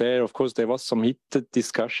 But there, of course, there was some heated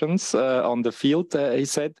discussions on the field, he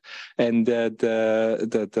said, and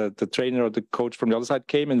the trainer or the coach from the other side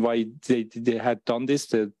came, and why they had done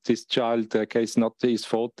this. This child case not his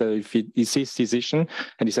fault. If it's his decision,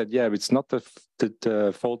 and he said, yeah, it's not the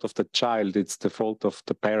fault of the child, it's the fault of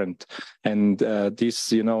the parent, and this,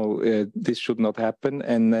 this should not happen.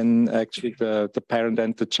 And then actually the parent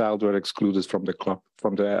and the child were excluded from the club,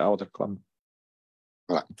 from the other club.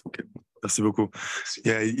 Voilà. Okay. Merci beaucoup.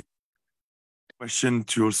 Yeah. Question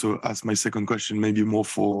to also ask my second question, maybe more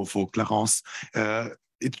for Clarence.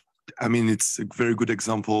 It's a very good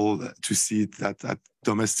example to see that at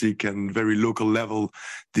domestic and very local level,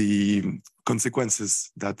 the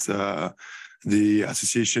consequences that the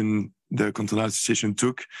association, the Continental Association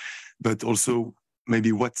took, but also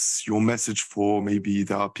maybe what's your message for maybe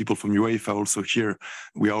there are people from UEFA also here.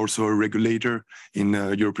 We are also a regulator in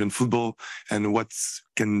European football, and what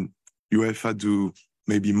can UEFA do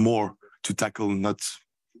maybe more to tackle not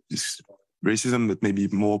this racism, but maybe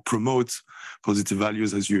more promote positive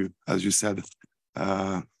values, as you said,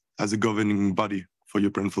 as a governing body for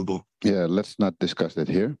European football? Yeah, let's not discuss that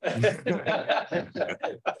here.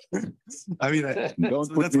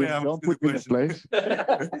 Don't put me in the place.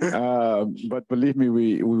 But believe me,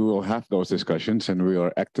 we will have those discussions, and we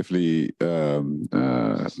are actively,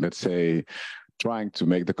 let's say, trying to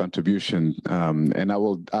make the contribution. And I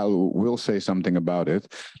will say something about it.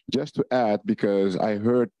 Just to add, because I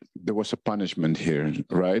heard there was a punishment here,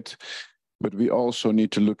 right? But we also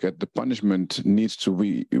need to look at the punishment needs to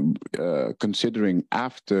be considering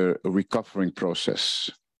after a recovering process.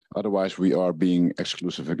 Otherwise, we are being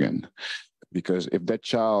exclusive again. Because if that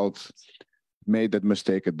child made that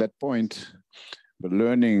mistake at that point, the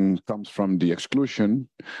learning comes from the exclusion,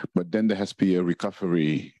 but then there has to be a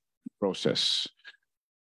recovery process,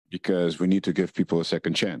 because we need to give people a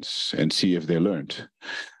second chance and see if they learned,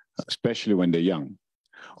 especially when they're young.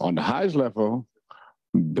 On the highest level,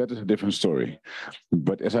 that is a different story.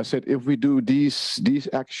 But as I said, if we do these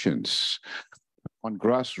actions on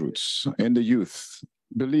grassroots in the youth,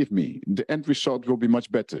 believe me, the end result will be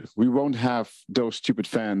much better. We won't have those stupid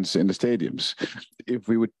fans in the stadiums if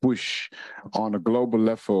we would push on a global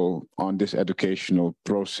level on this educational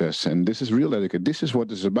process. And this is real education. This is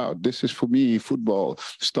what it's about. This is, for me, football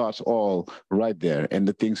starts all right there. And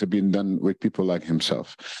the things are being done with people like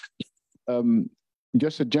himself.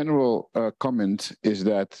 Just a general comment is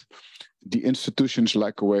that the institutions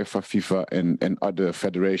like UEFA, FIFA, and other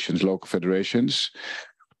federations, local federations,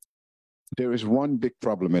 there is one big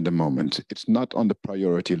problem at the moment. It's not on the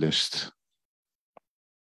priority list.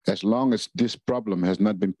 As long as this problem has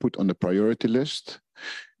not been put on the priority list,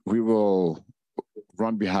 we will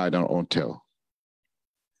run behind our own tail.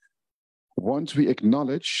 Once we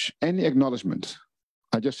acknowledge any acknowledgement,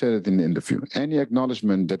 I just said it in the interview, any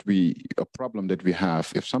acknowledgement that a problem that we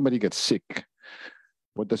have, if somebody gets sick,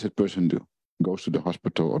 what does that person do? Goes to the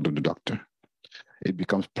hospital or to the doctor. It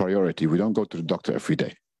becomes priority. We don't go to the doctor every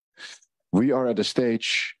day. We are at a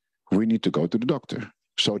stage, we need to go to the doctor.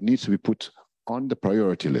 So it needs to be put on the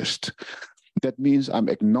priority list. That means I'm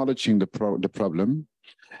acknowledging the problem,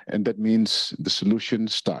 and that means the solution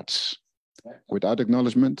starts. Without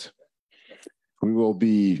acknowledgement, we will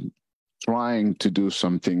be trying to do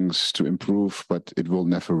some things to improve, but it will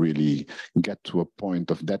never really get to a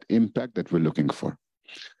point of that impact that we're looking for.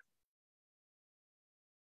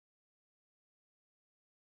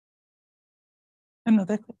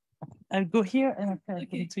 Another, I'll go here and I'll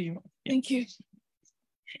give it to you. Thank you.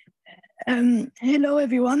 Hello,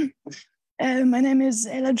 everyone. My name is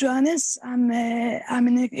Ella Johannes. I'm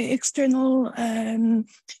an external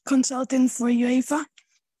consultant for UEFA.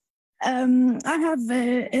 I have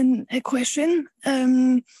a question.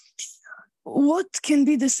 What can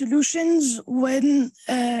be the solutions when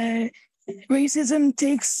racism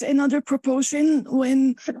takes another proportion,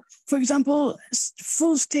 when, for example,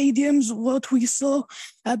 full stadiums, what we saw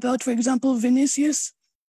about, for example, Vinicius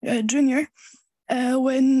Jr.,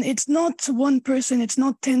 when it's not one person, it's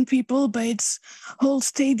not 10 people, but it's whole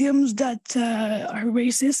stadiums that are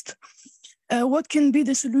racist? What can be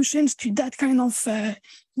the solutions to that kind of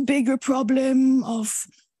bigger problem of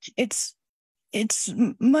it's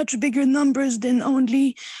much bigger numbers than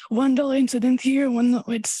only one dollar incident here. When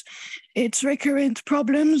it's recurrent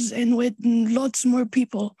problems and with lots more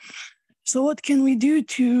people. So what can we do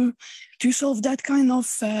to solve that kind of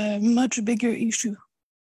much bigger issue?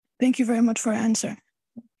 Thank you very much for your answer.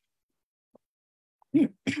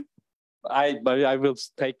 I will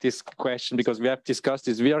take this question because we have discussed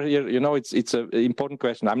this. We are here, it's an important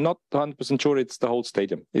question. I'm not 100% sure it's the whole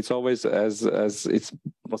stadium. It's always, as it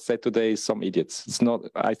was said today, some idiots. It's not,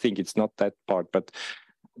 I think it's not that part, but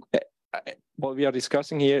what we are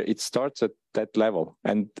discussing here, it starts at that level.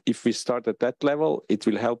 And if we start at that level, it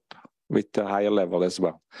will help with the higher level as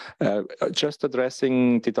well. Just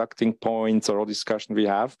deducting points or all discussion we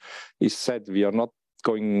have is said we are not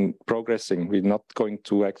progressing. We're not going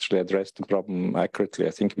to actually address the problem accurately. I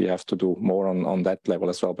think we have to do more on that level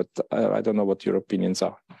as well. But I don't know what your opinions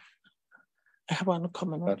are. I have one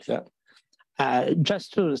comment. Yeah.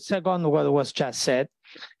 Just to second what was just said,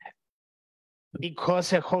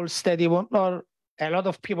 because a whole stadium or a lot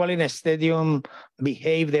of people in a stadium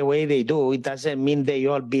behave the way they do, it doesn't mean they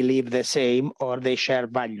all believe the same or they share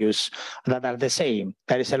values that are the same.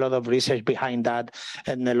 There is a lot of research behind that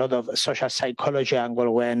and a lot of social psychology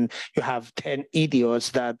angle when you have 10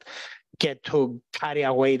 idiots that get to carry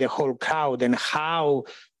away the whole crowd and how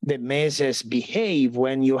the masses behave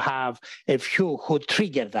when you have a few who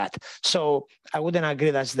trigger that. So I wouldn't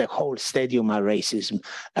agree that's the whole stadium are racist.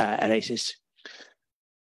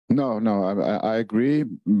 No, I agree,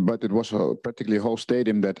 but it was practically a whole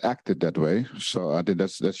stadium that acted that way. So I think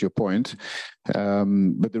that's your point.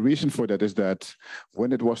 But the reason for that is that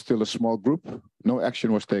when it was still a small group, no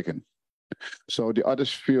action was taken. So the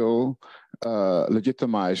others feel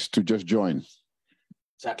legitimized to just join.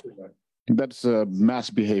 Exactly right. That's mass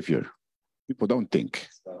behavior. People don't think,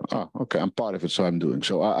 oh, okay, I'm part of it, so I'm doing.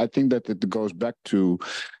 So I think that it goes back to,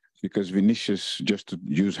 because Vinicius, just to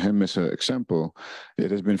use him as an example,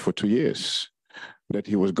 it has been for 2 years that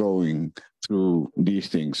he was going through these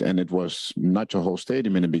things, and it was not a whole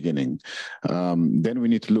stadium in the beginning. Then we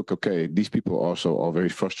need to look, okay, these people also are very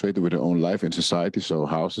frustrated with their own life in society. So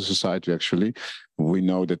how's the society actually? We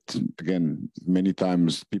know that, again, many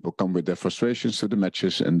times people come with their frustrations to the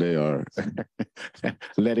matches and they are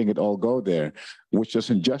letting it all go there, which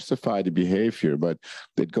doesn't justify the behavior, but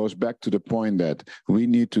it goes back to the point that we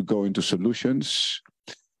need to go into solutions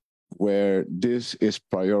where this is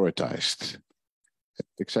prioritized.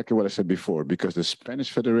 Exactly what I said before, because the Spanish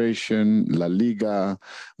Federation, La Liga,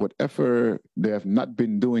 whatever they have not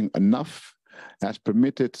been doing enough has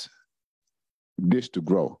permitted this to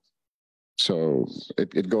grow. So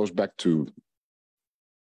it goes back to,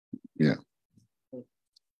 yeah.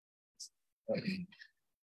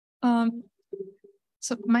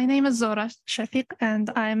 So my name is Zora Shafiq, and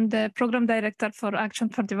I'm the program director for Action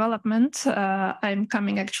for Development. I'm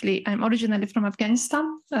originally from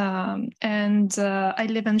Afghanistan, and I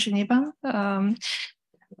live in Geneva.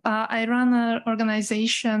 I run an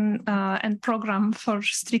organization and program for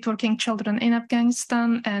street working children in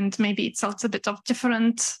Afghanistan, and maybe it's also a bit of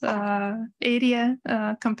different area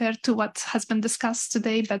compared to what has been discussed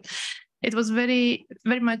today, but it was very,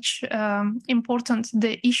 very much important,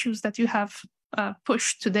 the issues that you have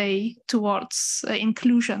pushed today towards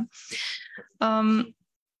inclusion.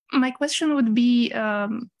 My question would be a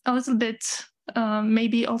little bit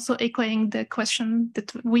maybe also echoing the question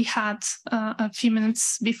that we had a few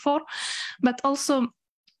minutes before, but also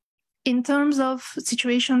in terms of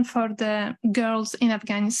situation for the girls in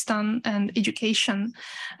Afghanistan and education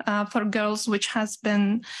for girls, which has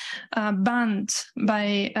been banned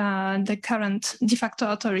by the current de facto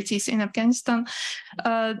authorities in Afghanistan.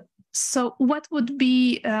 So what would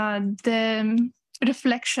be the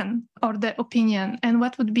reflection or the opinion, and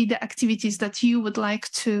what would be the activities that you would like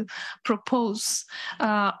to propose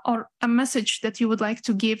or a message that you would like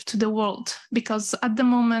to give to the world? Because at the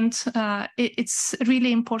moment, it's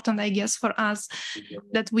really important, I guess, for us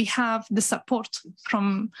that we have the support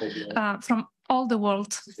from all the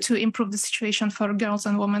world to improve the situation for girls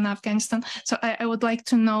and women in Afghanistan. So I would like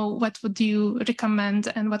to know what would you recommend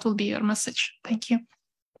and what will be your message? Thank you.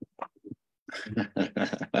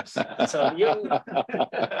 So you...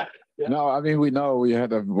 No, I mean, we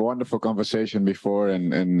had a wonderful conversation before,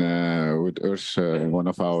 and with Urs, one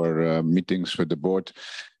of our meetings with the board,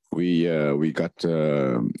 we got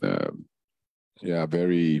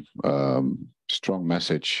very strong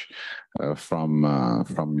message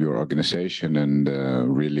from your organization, and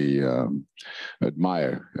really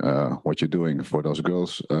admire what you're doing for those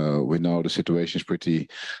girls. We know the situation is pretty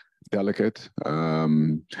delicate.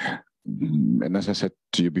 And as I said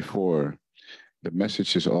to you before, the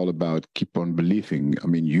message is all about keep on believing. I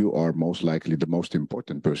mean, you are most likely the most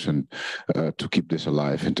important person to keep this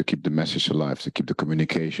alive and to keep the message alive, to keep the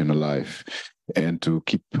communication alive, and to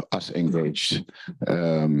keep us engaged.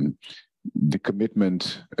 The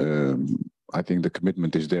commitment, I think the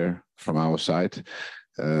commitment is there from our side.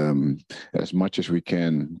 As much as we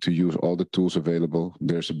can to use all the tools available.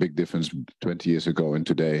 There's a big difference 20 years ago and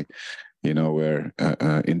today, you know, where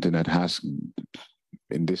internet has,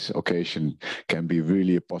 in this occasion, can be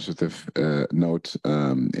really a positive note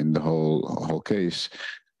in the whole case.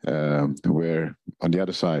 Where on the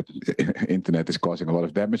other side, internet is causing a lot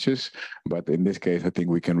of damages. But in this case, I think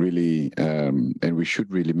we can really, and we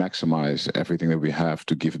should really maximize everything that we have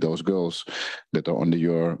to give those girls that are under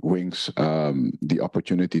your wings the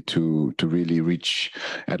opportunity to really reach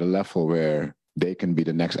at a level where they can be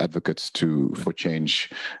the next advocates for change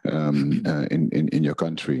in your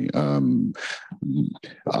country. I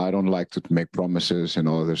don't like to make promises and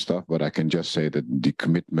all other stuff, but I can just say that the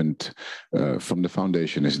commitment from the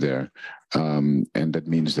foundation is there, and that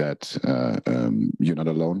means that you're not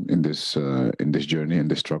alone in this journey, in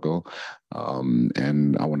this struggle.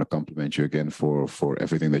 And I want to compliment you again for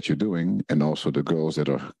everything that you're doing, and also the girls that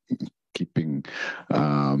are keeping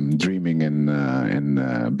dreaming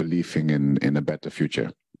and believing in a better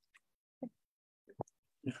future.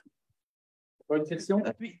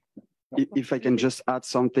 If I can just add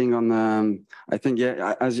something on, I think,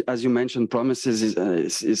 yeah, as you mentioned, promises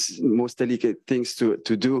is most delicate things to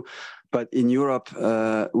do. But in Europe,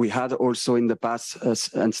 we had also in the past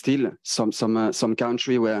and still some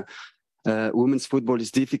country where women's football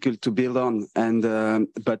is difficult to build on, and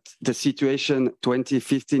but the situation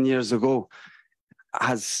 15 years ago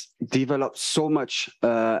has developed so much,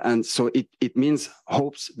 and so it means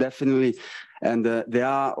hopes definitely, and there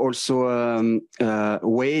are also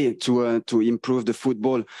way to improve the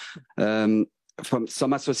football. From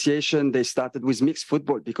some association, they started with mixed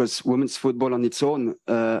football because women's football on its own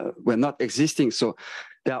were not existing. So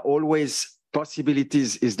there are always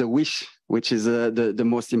possibilities, is the wish, which is the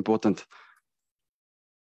most important.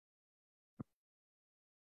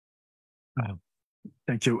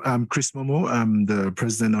 Thank you. I'm Chris Momo. I'm the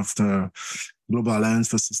president of the Global Alliance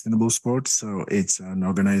for Sustainable Sports. So it's an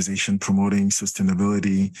organization promoting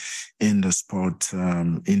sustainability in the sport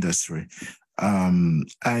industry.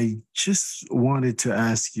 I just wanted to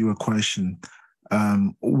ask you a question.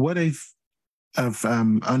 What I've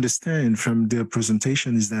understand from the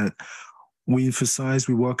presentation is that we emphasize,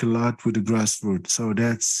 we work a lot with the grassroots. So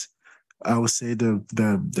that's, I would say, the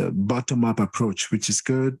bottom-up approach, which is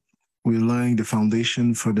good. We're laying the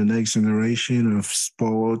foundation for the next generation of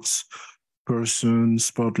sport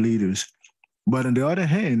leaders. But on the other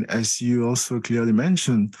hand, as you also clearly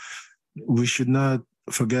mentioned, we should not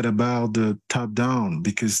forget about the top-down,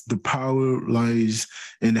 because the power lies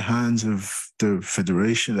in the hands of the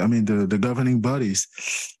federation, the governing bodies.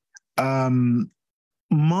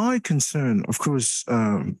 My concern, of course,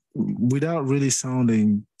 without really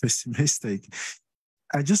sounding pessimistic,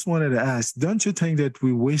 I just wanted to ask, don't you think that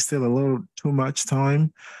we wasted a little too much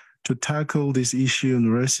time to tackle this issue on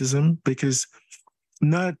racism? Because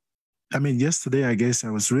yesterday, I guess I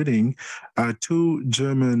was reading 2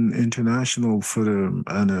 German international for the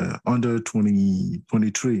under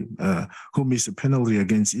 23 who missed a penalty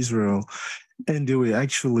against Israel, and they were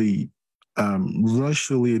actually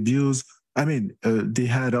racially abused. They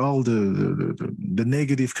had all the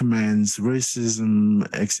negative comments, racism,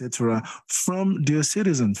 etc., from their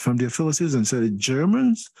citizens, from their fellow citizens. So the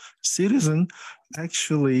German citizen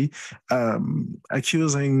actually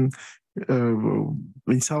accusing,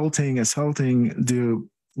 insulting, assaulting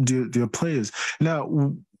their players.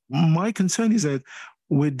 Now, my concern is that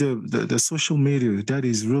with the social media, that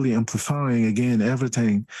is really amplifying, again,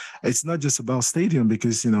 everything. It's not just about stadium,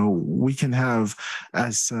 because, we can have,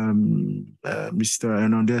 as Mr.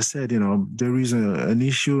 Hernandéz said, there is an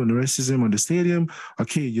issue in racism on the stadium.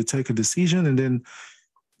 Okay, you take a decision and then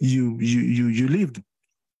you leave.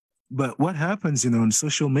 But what happens, on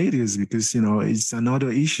social media is, because, it's another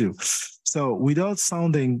issue. So without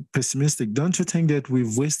sounding pessimistic, don't you think that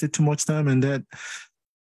we've wasted too much time and that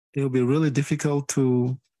it'll be really difficult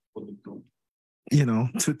to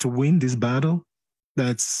win this battle?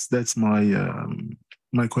 That's my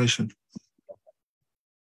my question.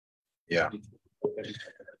 Yeah.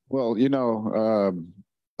 Well,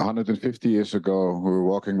 150 years ago, we were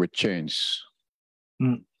walking with chains.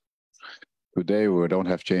 Mm. Today, we don't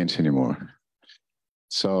have chains anymore.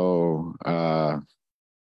 So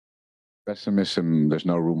pessimism, there's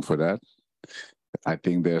no room for that. I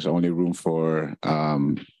think there's only room for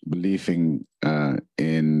believing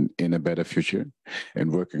in in a better future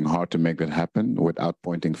and working hard to make that happen without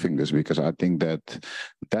pointing fingers, because I think that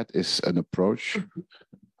that is an approach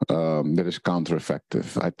that is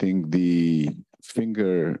counter-effective. I think the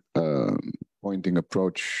finger pointing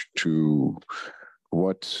approach to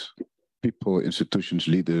what people, institutions,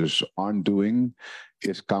 leaders aren't doing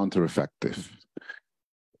is counter-effective,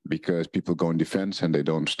 because people go in defense and they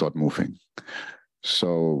don't start moving.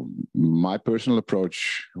 So my personal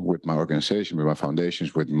approach with my organization, with my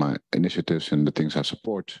foundations, with my initiatives and the things I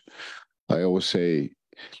support, I always say,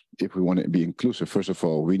 if we want to be inclusive, first of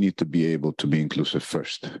all, we need to be able to be inclusive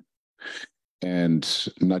first and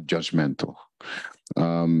not judgmental.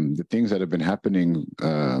 The things that have been happening,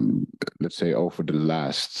 let's say, over the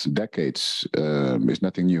last decades is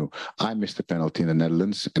nothing new. I missed a penalty in the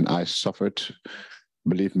Netherlands and I suffered,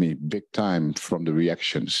 believe me, big time from the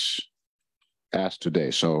reactions as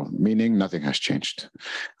today. So meaning nothing has changed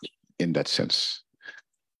in that sense.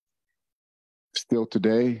 Still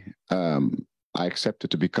today, I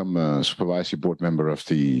accepted to become a supervisory board member of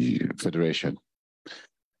the federation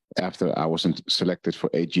after I wasn't selected for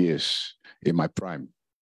 8 years in my prime.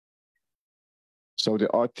 So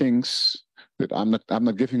there are things that I'm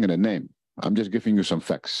not giving it a name. I'm just giving you some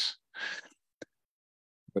facts.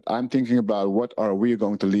 But I'm thinking about what are we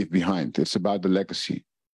going to leave behind. It's about the legacy.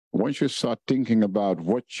 Once you start thinking about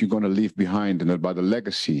what you're going to leave behind and about the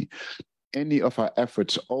legacy, any of our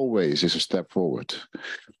efforts always is a step forward.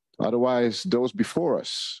 Otherwise, those before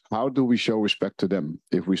us, how do we show respect to them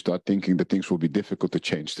if we start thinking that things will be difficult to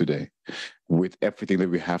change today with everything that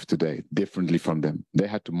we have today, differently from them? They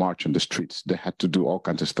had to march on the streets. They had to do all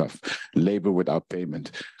kinds of stuff, labor without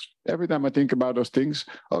payment. Every time I think about those things,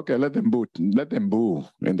 okay, let them boo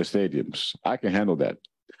in the stadiums. I can handle that.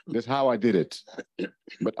 That's how I did it.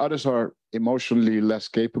 But others are emotionally less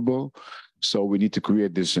capable. So we need to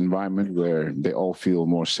create this environment where they all feel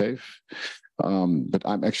more safe. But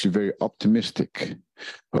I'm actually very optimistic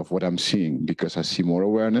of what I'm seeing, because I see more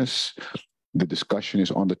awareness. The discussion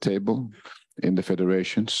is on the table in the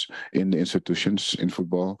federations, in the institutions, in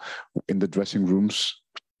football, in the dressing rooms.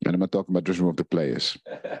 And I'm not talking about dressing room of the players.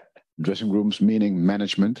 Dressing rooms meaning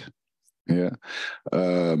management. Yeah.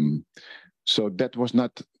 So that was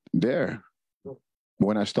not there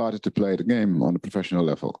when I started to play the game on a professional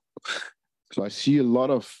level. So I see a lot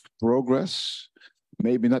of progress,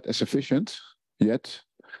 maybe not as efficient yet,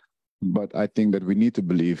 but I think that we need to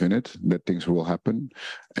believe in it, that things will happen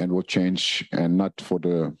and will change, and not for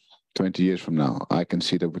the 20 years from now. I can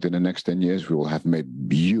see that within the next 10 years, we will have made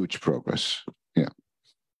huge progress. Yeah.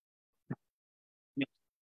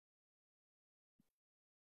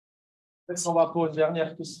 On va pour une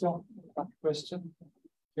dernière question.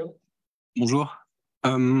 Bonjour.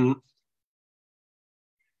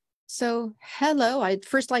 So, hello. I'd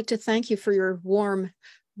first like to thank you for your warm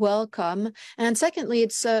welcome. And secondly,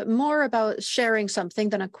 it's more about sharing something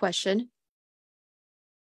than a question.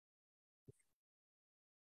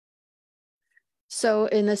 So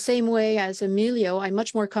in the same way as Emilio, I'm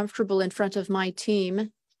much more comfortable in front of my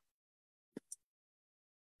team.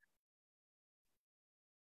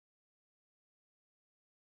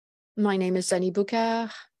 My name is Zani Boucar.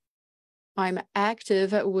 I'm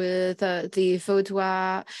active with the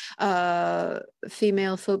Vaudois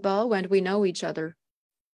female football, and we know each other.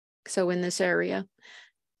 So in this area.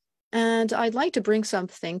 And I'd like to bring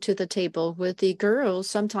something to the table with the girls,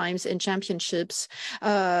 sometimes in championships,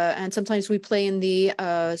 and sometimes we play in the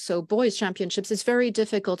boys championships. It's very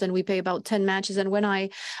difficult, and we play about 10 matches. And when I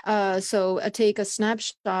take a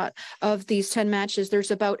snapshot of these 10 matches,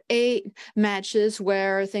 there's about 8 matches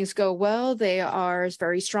where things go well. They are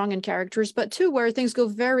very strong in characters, but 2 where things go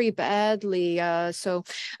very badly.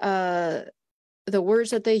 The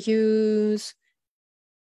words that they use,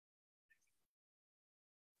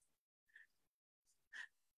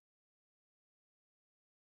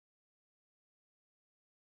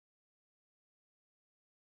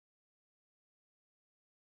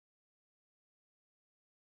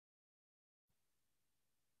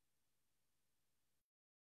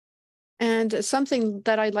 and something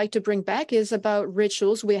that I'd like to bring back is about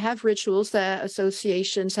rituals. We have rituals that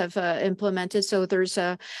associations have implemented. So there's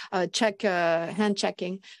a hand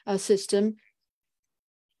checking system.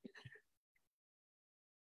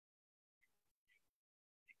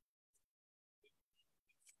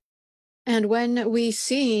 And when we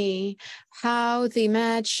see how the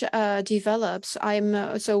match develops,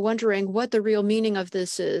 I'm so wondering what the real meaning of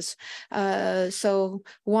this is. So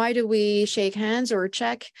why do we shake hands or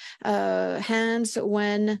check hands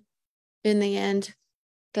when in the end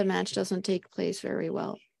the match doesn't take place very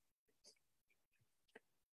well?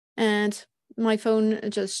 And my phone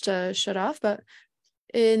just shut off, but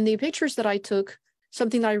in the pictures that I took,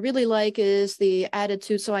 something that I really like is the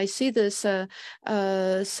attitude. So I see this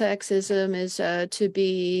sexism is to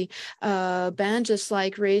be banned, just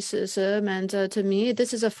like racism. And to me,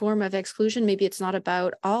 this is a form of exclusion. Maybe it's not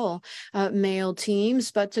about all male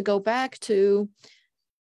teams, but to go back to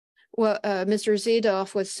what Mr.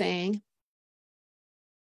 Seedorf was saying,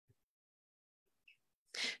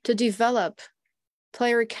 to develop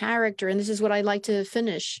player character, and this is what I'd like to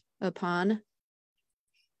finish upon.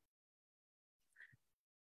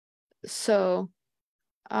 So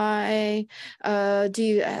I help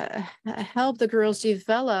the girls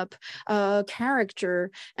develop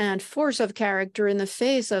character and force of character in the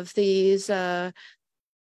face of these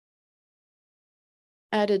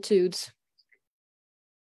attitudes.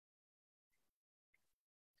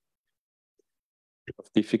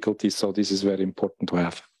 Of difficulties, so this is very important to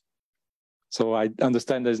have. So I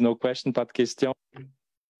understand there's no question, but question.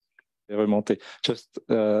 Just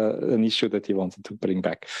an issue that he wanted to bring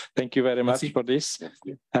back. Thank you very much for this.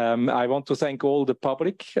 I want to thank all the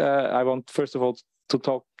public. I want, first of all, to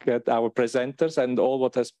talk at our presenters and all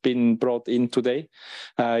what has been brought in today.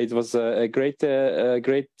 It was a great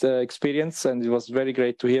experience, and it was very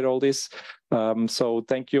great to hear all this. So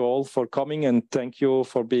thank you all for coming, and thank you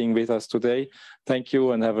for being with us today. Thank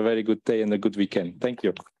you, and have a very good day and a good weekend. Thank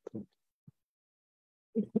you.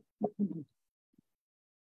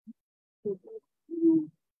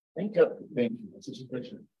 Thank you. Thank you. It's such a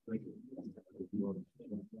pleasure. Thank you.